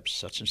Cork tips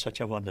such and such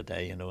a one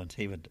today, and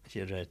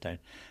she'd write it down.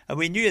 And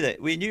we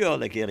knew all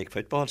the Gaelic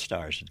football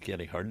stars and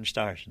Gaelic hurling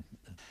stars.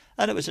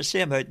 And it was the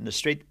same out in the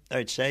street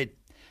outside.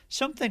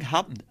 Something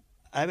happened,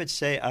 I would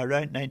say,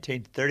 around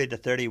 1930 to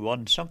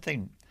 31.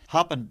 Something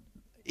happened.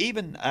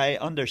 Even I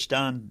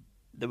understand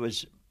there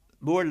was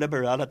more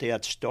liberality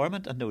at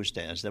Stormont in those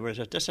days. There was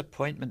a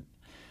disappointment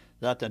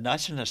that the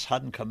nationalists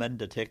hadn't come in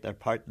to take their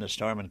part in the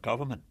Stormont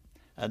government.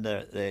 And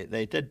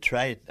they did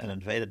try and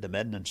invited them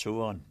in and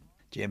so on,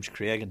 James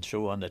Craig and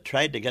so on. They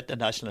tried to get the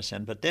nationalists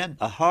in, but then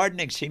a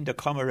hardening seemed to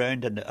come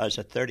around as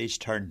the 30s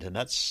turned, and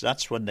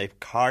that's when the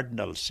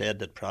cardinal said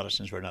that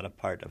Protestants were not a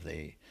part of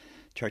the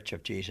Church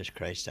of Jesus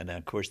Christ. And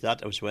of course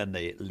that was when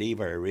the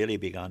lever really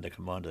began to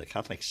come on to the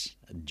Catholics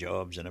and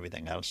jobs and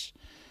everything else,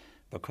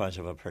 because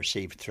of a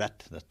perceived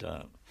threat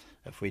that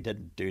if we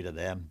didn't do to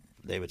them,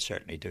 they would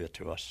certainly do it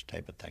to us,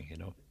 type of thing,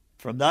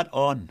 From that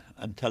on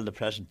until the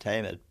present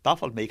time, it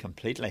baffled me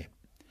completely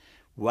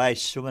why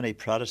so many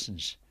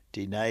Protestants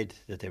denied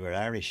that they were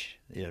Irish.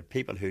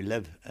 People who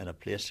live in a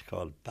place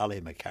called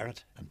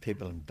Ballymacarrot and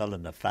people in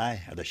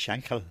Ballinafy or the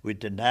Shankill would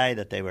deny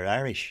that they were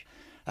Irish.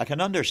 I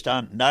can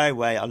understand now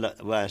why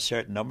a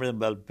certain number of them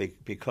will,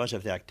 because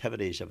of the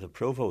activities of the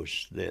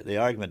provost. The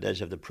argument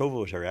is if the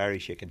provost are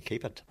Irish, you can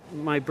keep it.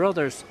 My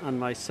brothers and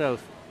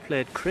myself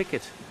played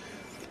cricket.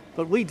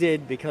 But we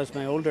did because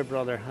my older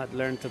brother had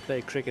learned to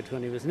play cricket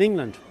when he was in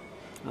England,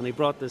 and he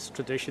brought this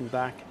tradition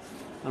back,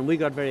 and we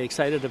got very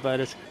excited about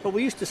it. But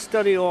we used to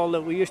study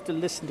we used to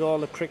listen to all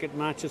the cricket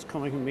matches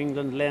coming from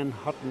England, Len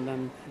Hutton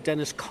and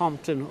Dennis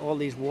Compton, all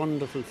these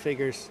wonderful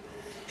figures.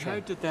 How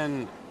did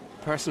then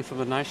a person from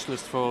the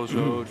Nationalist Falls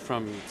Road,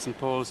 from St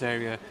Paul's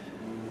area,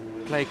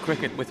 play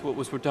cricket with what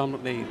was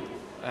predominantly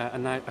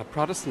a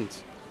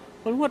Protestant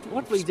Well,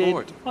 what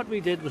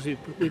we did was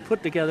we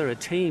put together a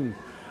team.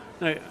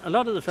 Now, a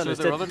lot of the fellas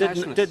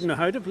didn't know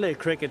how to play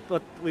cricket,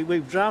 but we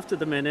drafted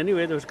them in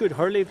anyway. There was good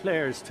hurley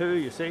players too,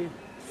 you see.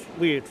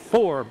 We had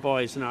 4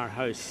 boys in our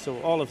house, so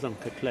all of them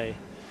could play.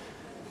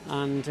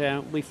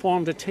 And we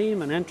formed a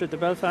team and entered the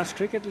Belfast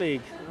Cricket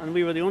League. And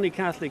we were the only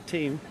Catholic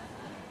team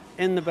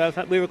in the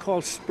Belfast. We were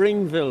called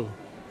Springville.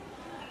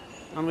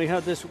 And we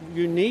had this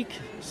unique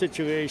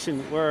situation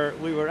where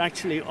we were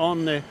actually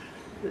on the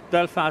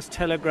Belfast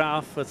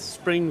Telegraph with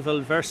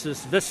Springville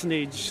versus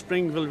Vicinage,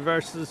 Springville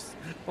versus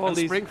all and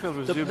these... Springfield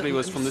presumably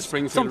was from the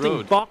Springfield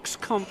Road. Box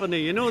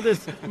Company, you know,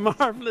 this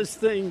marvellous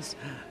things.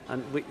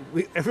 And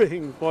we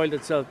everything boiled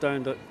itself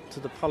down to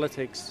the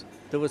politics.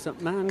 There was a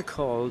man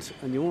called,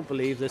 and you won't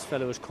believe this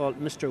fellow was called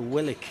Mr.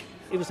 Willick.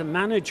 He was a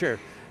manager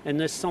in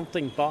this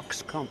something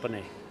box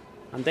company.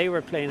 And they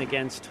were playing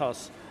against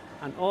us.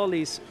 And all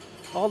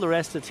the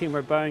rest of the team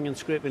were bowing and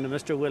scraping to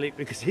Mr. Willick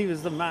because he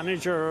was the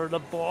manager or the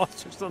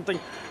boss or something.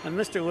 And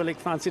Mr. Willick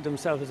fancied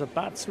himself as a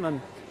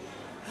batsman.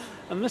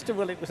 And Mr.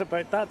 Willick was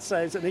about that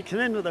size, and he came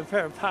in with a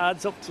pair of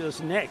pads up to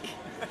his neck.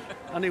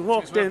 And he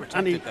walked in,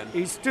 and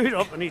he stood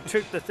up, and he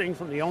took the thing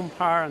from the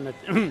umpire,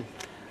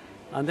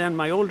 and then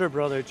my older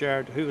brother,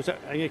 Jared, who was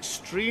an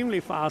extremely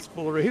fast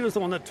bowler, he was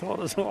the one that taught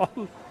us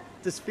all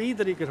the speed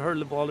that he could hurl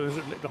the ball. It was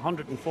like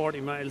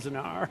 140 miles an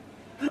hour.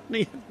 And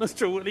he had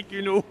Mr. Willick,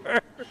 you know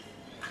where.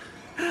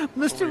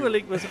 Mr.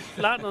 Willick was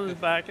flat on his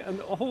back, and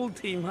the whole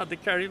team had to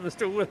carry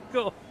Mr. Willick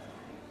up.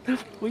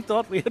 We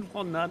thought we had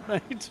won that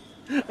night.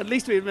 At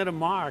least we had made a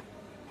mark.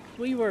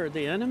 We were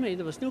the enemy,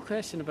 there was no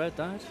question about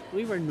that.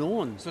 We were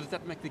known. So did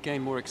that make the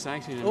game more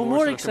exciting? And more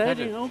sort of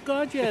exciting. Oh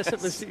God, yes. It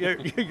was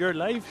your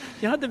life.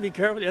 You had to be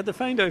careful. You had to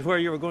find out where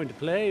you were going to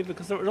play,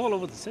 because they were all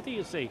over the city,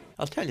 you see.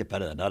 I'll tell you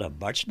better than that. I'm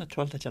marching the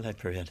 12th of July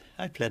parade.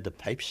 I played the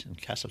pipes in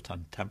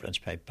Castleton Temperance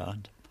Pipe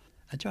Band.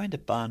 I joined the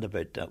band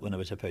when I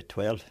was about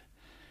 12,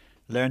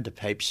 learned the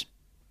pipes,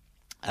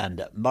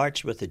 and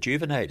marched with the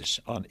juveniles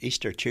on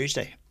Easter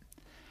Tuesday.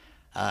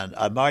 And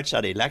I marched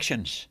at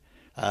elections.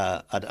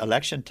 At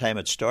election time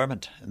at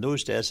Stormont, in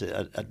those days,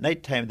 at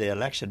night time, the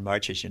election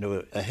marches,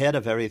 ahead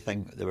of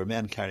everything, there were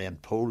men carrying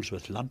poles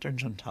with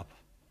lanterns on top,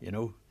 It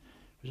was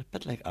a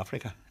bit like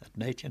Africa at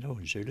night, in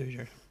Zulu.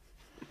 You're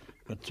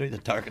going through the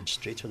darkened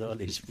streets with all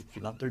these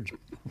lanterns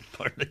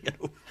burning,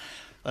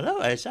 But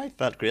anyways, I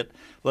felt great.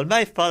 Well,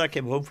 my father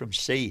came home from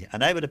sea,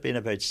 and I would have been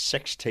about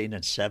 16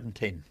 and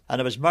 17.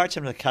 And I was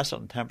marching with the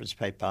Castleton Temperance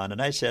Pipe Band,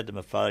 and I said to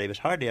my father, he was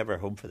hardly ever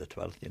home for the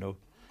 12th,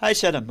 I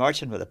said, I'm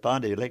marching with a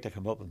band, you'd like to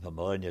come up with my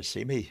mother and you'll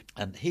see me.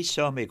 And he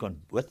saw me going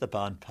with the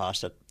band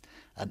past it.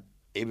 And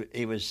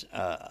he was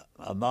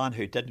a man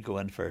who didn't go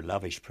in for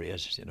lavish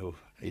praise,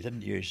 He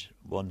didn't use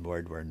one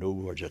word where no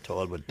words at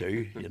all would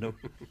do,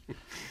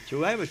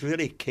 So I was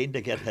really keen to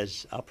get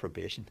his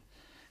approbation.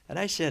 And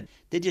I said,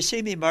 did you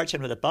see me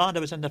marching with a band? I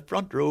was in the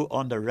front row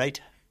on the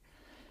right.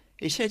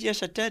 He said,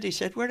 yes, I did. He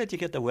said, where did you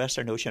get the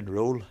Western Ocean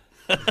roll?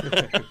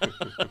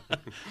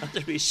 And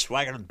to be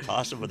swaggering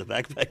past him with the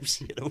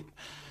bagpipes,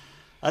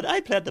 And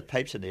I played the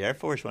pipes in the Air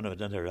Force when I was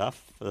in the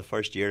RAF for the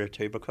first year or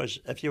two, because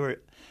if you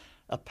were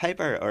a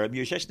piper or a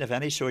musician of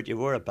any sort, you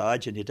wore a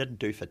badge and you didn't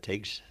do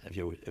fatigues if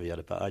you had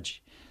a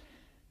badge.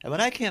 And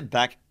when I came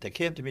back, they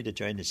came to me to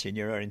join the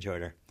Senior Orange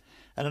Order.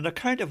 And on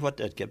account of what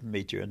they'd given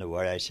me during the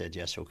war, I said,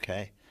 yes,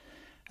 okay.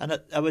 And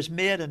I was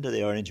made into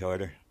the Orange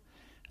Order.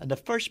 And the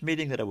first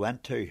meeting that I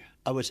went to,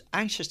 I was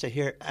anxious to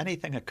hear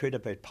anything I could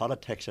about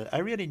politics. I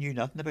really knew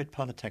nothing about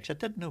politics. I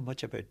didn't know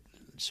much about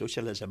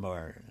socialism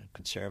or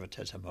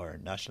conservatism or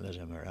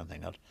nationalism or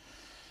anything else.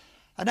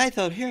 And I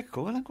thought, here I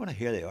go, I'm going to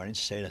hear the Orange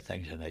side of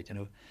things tonight,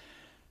 And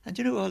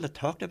all they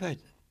talked about?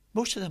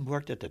 Most of them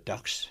worked at the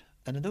docks.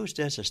 And in those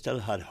days, they still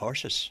had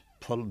horses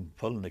pulling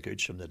the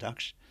goods from the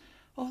docks.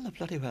 All they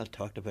bloody well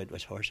talked about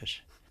was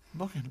horses.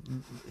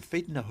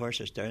 Feeding the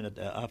horses down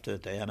after the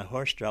day, and a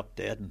horse dropped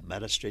dead in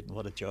Meadow Street, and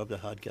what a job they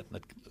had getting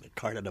it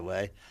carted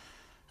away.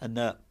 And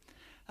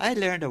I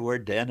learned a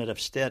word then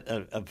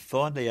that I've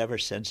fondly ever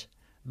since: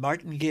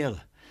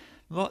 martingale.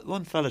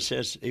 One fellow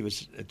says he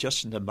was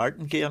adjusting the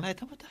martingale, and I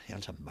thought, what the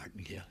hell's a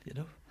martingale,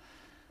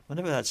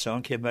 Whenever that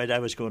song came out, I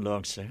was going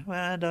along singing,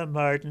 when a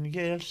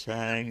martingale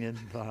sang in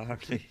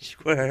Berkeley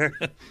Square.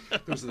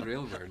 Those are the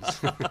real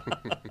words.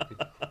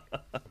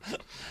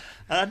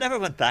 And I never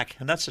went back,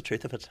 and that's the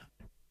truth of it.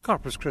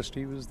 Corpus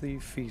Christi was the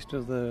feast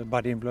of the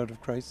body and blood of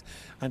Christ,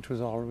 and it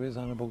was always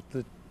on about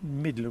the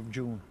middle of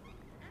June.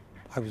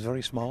 I was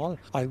very small.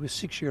 I was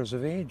 6 years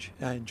of age.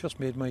 I had just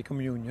made my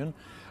communion,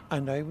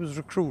 and I was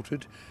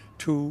recruited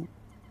to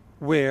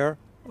wear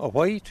a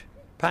white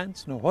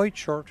pants and a white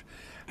shirt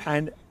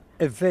and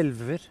a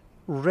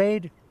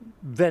red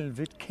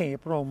velvet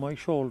cape around my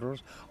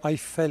shoulders. I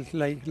felt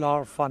like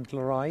Lord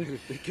Fauntleroy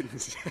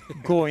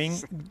going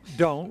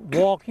down,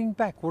 walking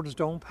backwards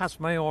down past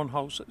my own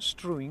house,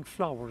 strewing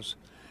flowers,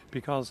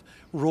 because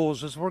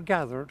roses were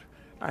gathered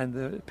and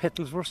the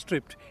petals were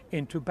stripped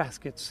into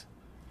baskets.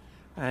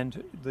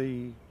 And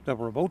there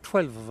were about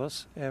 12 of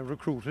us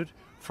recruited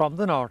from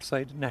the north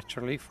side,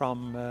 naturally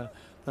from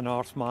the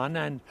Northman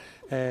and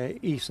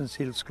Easton's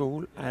Hill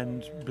School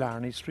and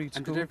Blarney Street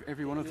School. And did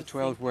every one of the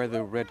 12 wear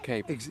the red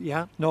cape?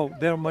 No,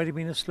 there might have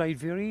been a slight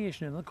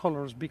variation in the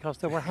colours because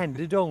they were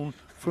handed down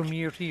from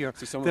year to year.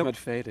 So some of them had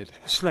faded?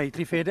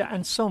 Slightly faded,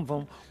 and some of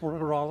them were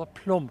a rather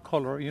plum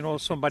colour.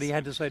 Somebody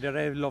had decided,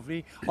 I have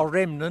lovely, a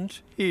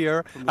remnant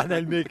here, and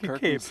I'll make a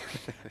cape.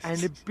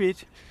 And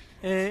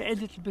a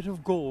little bit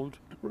of gold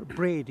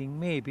braiding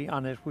maybe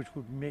on it, which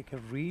would make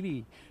it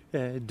really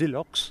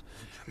deluxe.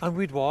 And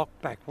we'd walk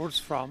backwards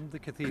from the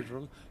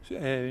cathedral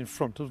in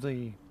front of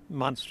the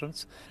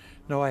monstrance.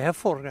 Now, I have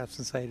photographs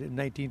inside in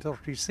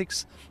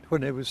 1936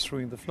 when I was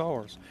strewing the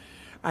flowers.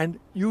 And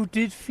you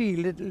did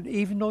feel it,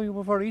 even though you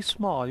were very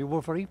small, you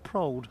were very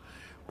proud,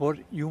 but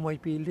you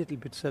might be a little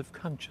bit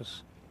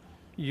self-conscious,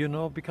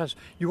 because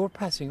you were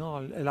passing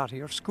a lot of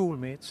your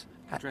schoolmates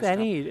at that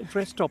age,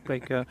 dressed up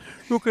like,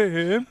 look at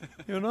him,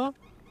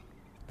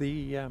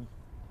 The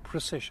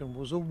procession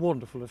was a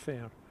wonderful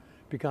affair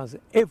because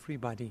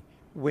everybody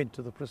went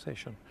to the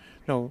procession.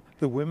 Now,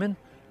 the women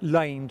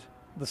lined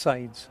the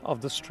sides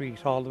of the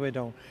street all the way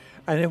down.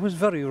 And it was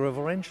very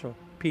reverential.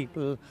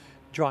 People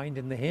joined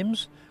in the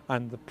hymns,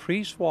 and the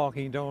priest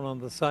walking down on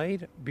the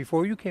side,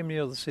 before you came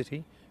near the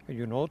city, and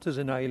you know it is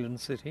an island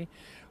city,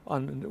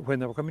 and when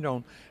they were coming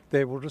down,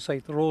 they would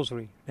recite the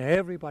rosary.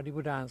 Everybody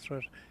would answer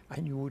it,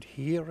 and you would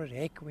hear it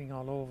echoing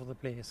all over the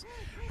place.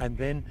 And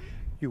then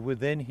you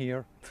would then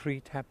hear 3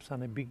 taps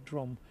on a big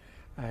drum,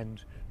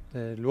 and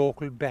the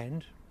local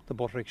band, the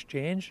Butter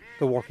Exchange,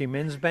 the Working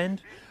Men's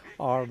Band,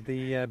 or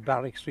the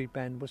Barrack Street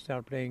Band would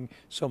start playing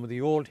some of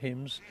the old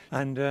hymns,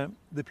 and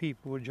the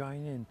people would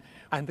join in.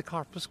 And the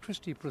Corpus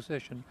Christi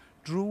procession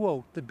drew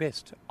out the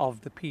best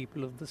of the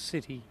people of the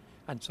city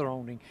and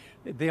surrounding.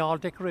 They all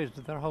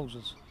decorated their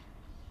houses.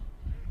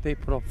 They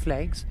put up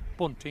flags,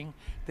 bunting.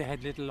 They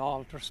had little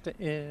altars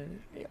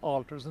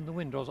in the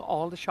windows.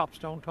 All the shops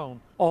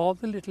downtown, all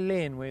the little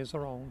laneways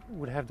around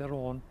would have their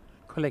own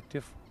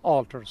collective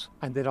altars,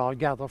 and they'd all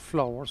gather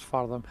flowers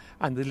for them.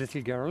 And the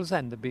little girls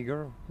and the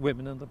bigger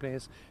women in the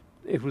place,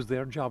 it was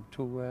their job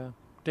to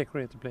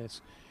decorate the place.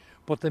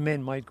 But the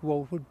men might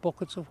go out with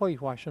buckets of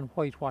whitewash and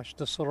whitewash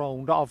the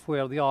surround of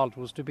where the altar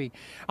was to be.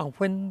 And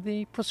when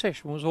the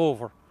procession was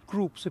over,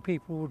 groups of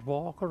people would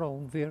walk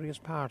around various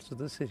parts of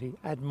the city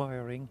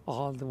admiring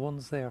all the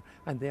ones there,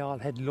 and they all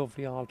had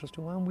lovely altars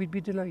too, and we'd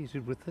be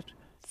delighted with it.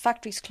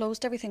 Factories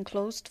closed, everything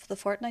closed for the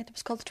fortnight. It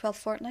was called the 12th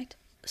fortnight.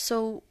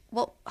 So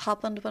what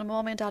happened when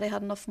Mummy and Daddy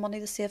had enough money,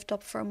 they saved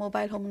up for a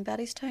mobile home in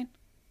Bettystown,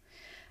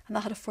 and they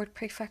had a Ford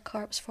Prefect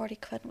car. It was 40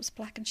 quid and it was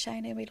black and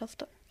shiny and we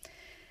loved it.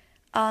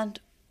 And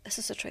this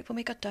is the truth, when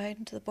we got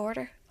down to the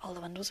border, all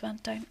the windows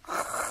went down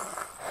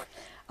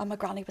and my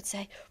granny would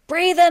say,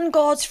 breathe in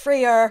God's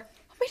free air.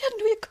 We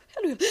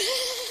didn't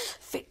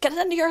get it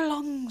into your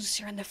lungs,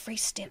 you're in the free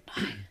state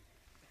now.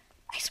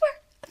 I swear,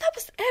 and that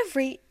was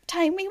every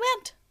time we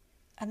went.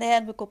 And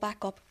then we'd go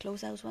back up,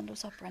 close those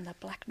windows up, we're in the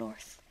black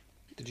north.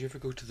 Did you ever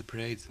go to the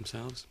parades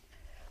themselves?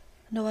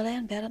 No, I lay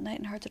in bed at night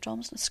and heard the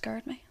drums and it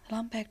scared me. The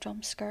Lambeg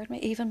drums scared me,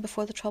 even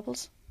before the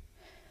Troubles.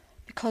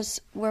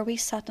 Because where we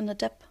sat in the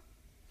dip,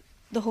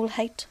 the whole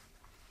height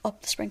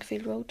up the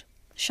Springfield Road,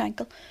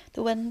 Shankill,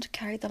 the wind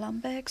carried the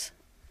Lambegs.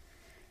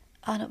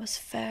 And it was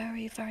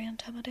very, very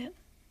intimidating.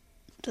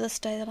 To this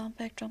day, the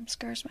Lambeg drum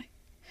scares me.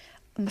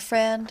 My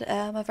friend,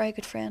 my very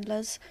good friend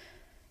Liz,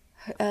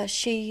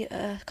 she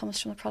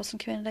comes from the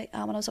Protestant community,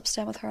 and when I was up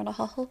staying with her in a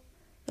huddle,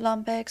 the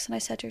Lambegs, and I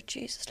said to her,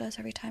 Jesus Liz,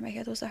 every time I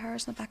hear those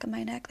hairs in the back of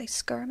my neck, they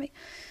scare me.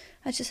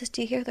 And she says,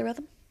 do you hear the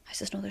rhythm? I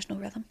says, no, there's no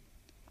rhythm.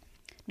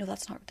 No,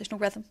 there's no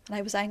rhythm. And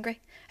I was angry.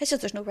 I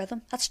said, there's no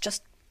rhythm. That's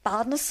just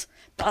badness.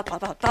 Blah, blah,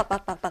 blah, blah, blah,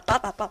 blah, blah,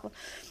 blah, blah.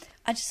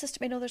 And she says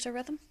to me, no, there's a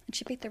rhythm. And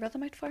she beat the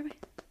rhythm out for me.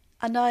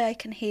 And now I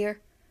can hear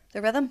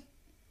the rhythm.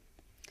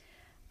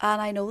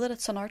 And I know that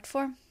it's an art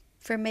form.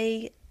 For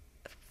me,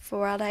 for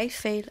what I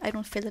feel, I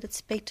don't feel that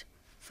it's beat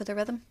for the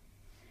rhythm.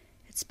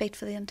 It's beat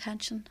for the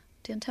intention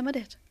to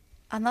intimidate.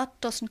 And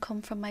that doesn't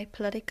come from my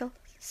political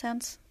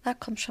sense. That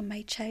comes from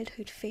my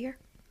childhood fear.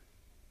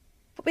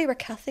 But we were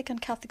Catholic,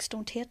 and Catholics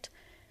don't hate.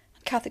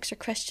 And Catholics are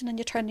Christian, and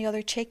you turn the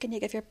other cheek and you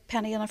give your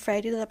penny on a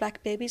Friday to the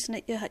black babies,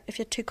 and if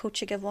you had 2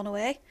 coats you give 1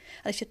 away.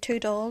 And if you had 2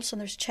 dolls and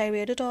there's a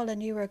charioted doll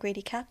and you were a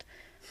greedy cat.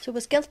 So it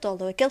was guilt all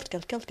the way.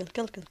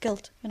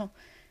 Guilt, you know.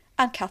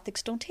 And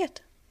Catholics don't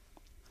hate.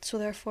 So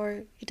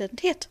therefore you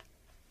didn't hate.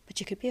 But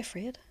you could be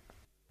afraid.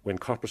 When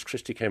Corpus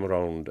Christi came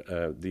around,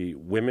 the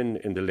women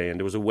in the lane,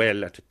 there was a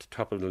well at the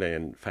top of the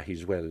lane,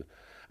 Fahy's Well,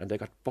 and they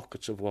got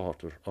buckets of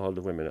water, all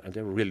the women, and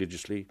they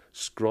religiously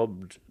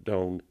scrubbed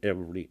down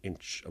every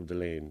inch of the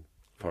lane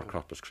for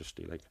Corpus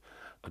Christi, like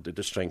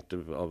the strength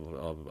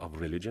of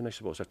religion, I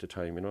suppose, at the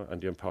time, you know,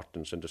 and the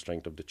importance and the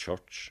strength of the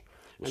church.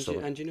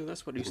 And you know,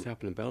 that's what used to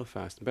happen in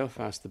Belfast. In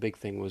Belfast, the big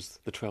thing was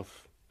the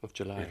 12th of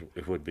July.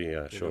 It would be,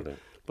 surely.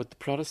 But the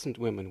Protestant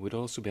women would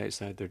also be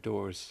outside their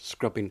doors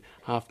scrubbing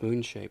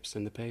half-moon shapes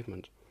in the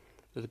pavement.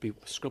 They'd be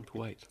scrubbed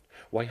white.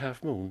 Why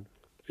half moon?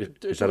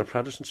 Is that a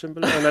Protestant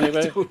symbol in any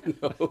way? I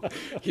don't know.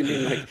 You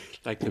mean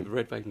like the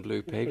red, white and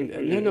blue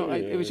pavement? No,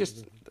 it was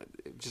just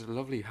a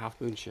lovely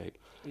half-moon shape,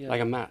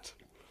 like a mat.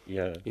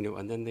 Yeah. You know,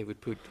 and then they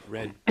would put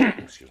red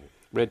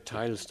red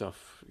tile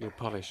stuff,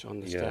 polish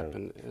on the step,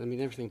 and I mean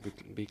everything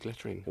would be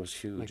glittering. It was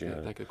huge,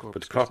 like a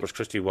Corpus But Corpus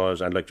Christi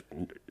was, and like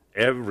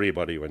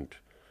everybody went.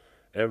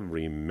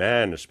 Every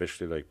man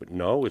especially, but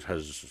now it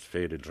has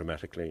faded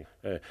dramatically.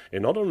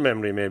 Another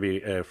memory maybe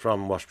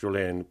from Washborough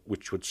Lane,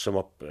 which would sum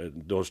up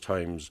those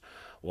times,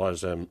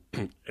 was a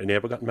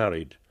neighbour got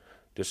married.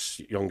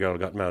 This young girl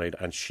got married,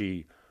 and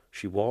she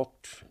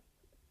walked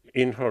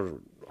in her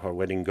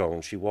wedding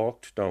gown. She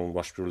walked down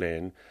Washborough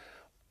Lane,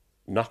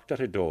 knocked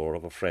at a door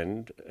of a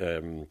friend,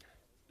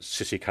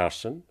 Sissy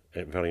Carson,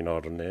 a very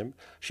northern name.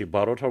 She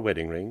borrowed her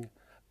wedding ring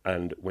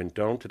and went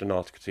down to the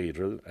North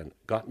Cathedral and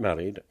got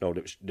married. Now,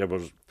 there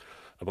was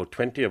about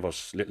 20 of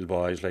us little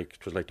boys, like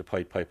it was like the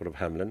Pied Piper of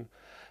Hamelin,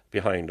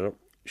 behind her.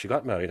 She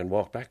got married and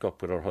walked back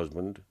up with her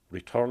husband,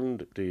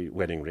 returned the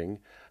wedding ring,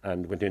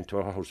 and went into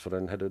her house for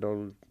and had a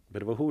little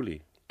bit of a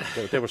hoolie.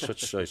 They were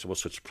such, I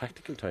suppose, such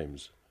practical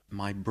times.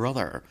 My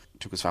brother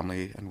took his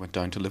family and went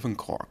down to live in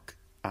Cork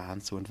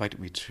and so invited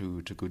me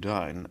to go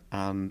down,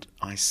 and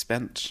I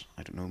spent,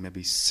 I don't know,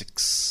 maybe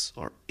 6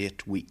 or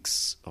 8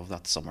 weeks of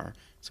that summer.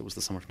 So it was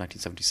the summer of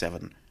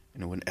 1977,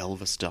 when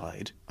Elvis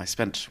died. I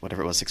spent,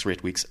 whatever it was, 6 or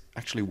 8 weeks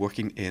actually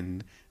working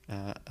in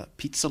a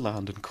Pizza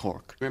Land in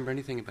Cork. Remember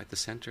anything about the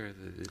centre,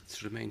 the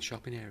sort of main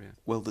shopping area?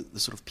 Well, the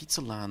sort of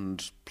Pizza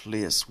Land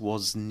place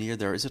was near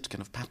there. Is it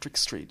kind of Patrick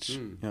Street?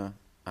 Yeah.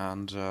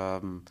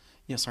 And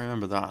yes, I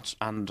remember that.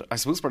 And I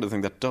suppose part of the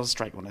thing that does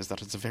strike one is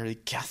that it's a very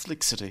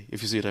Catholic city,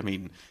 if you see what I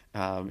mean,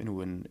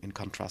 in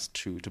contrast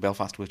to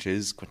Belfast, which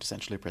is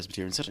quintessentially a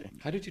Presbyterian city.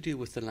 How did you deal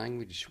with the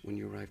language when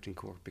you arrived in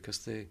Cork? Because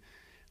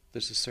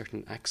there's a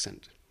certain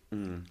accent.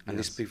 And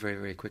they speak very,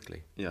 very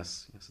quickly.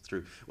 Yes, it's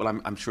true. Well,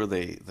 I'm sure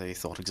they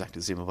thought exactly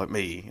the same about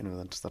me,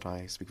 that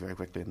I speak very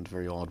quickly and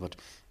very odd, but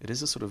it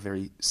is a sort of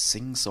very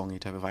sing-songy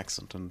type of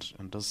accent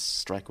and does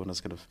strike one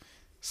as kind of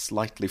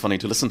slightly funny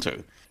to listen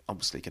to.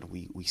 Obviously,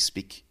 we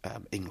speak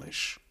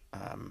English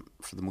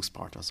for the most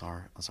part as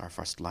our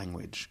first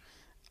language,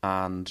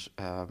 and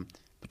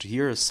but to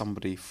hear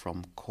somebody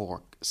from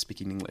Cork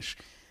speaking English,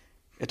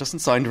 it doesn't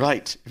sound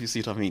right, if you see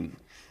what I mean.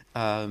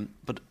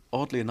 But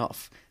oddly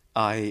enough,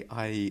 I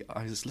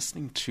was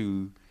listening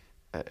to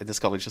in this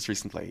college just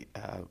recently.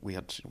 We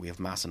have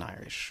Mass in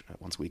Irish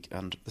once a week,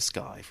 and this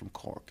guy from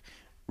Cork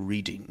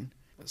reading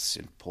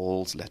St.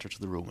 Paul's letter to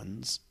the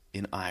Romans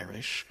in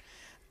Irish,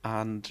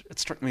 and it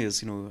struck me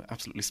as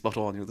absolutely spot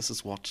on. This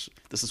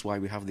is why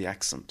we have the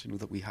accent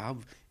that we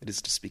have. It is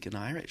to speak in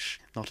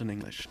Irish, not in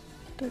English.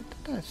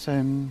 That's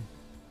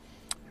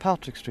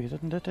Patrick Street,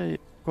 isn't it? You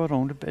go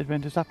around it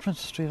went is that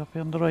Princess Street up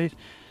here on the right.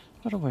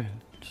 What a way,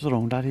 just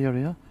around that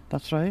area.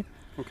 That's right.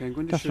 Okay, I'm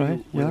going to That's show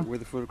right, you yeah. where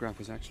the photograph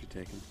was actually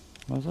taken.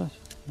 Was it?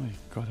 My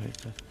God,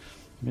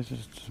 I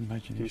just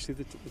imagine. Can you see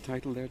the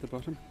title there at the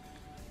bottom?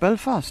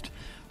 Belfast.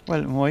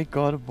 Well, my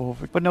God,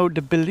 above it. But now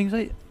the buildings,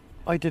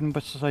 I didn't,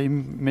 but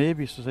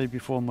maybe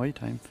before my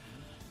time.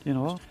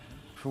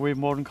 For way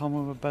more in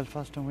common with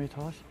Belfast than we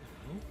thought.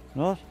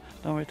 Not?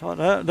 Than we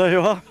thought. There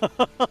you are.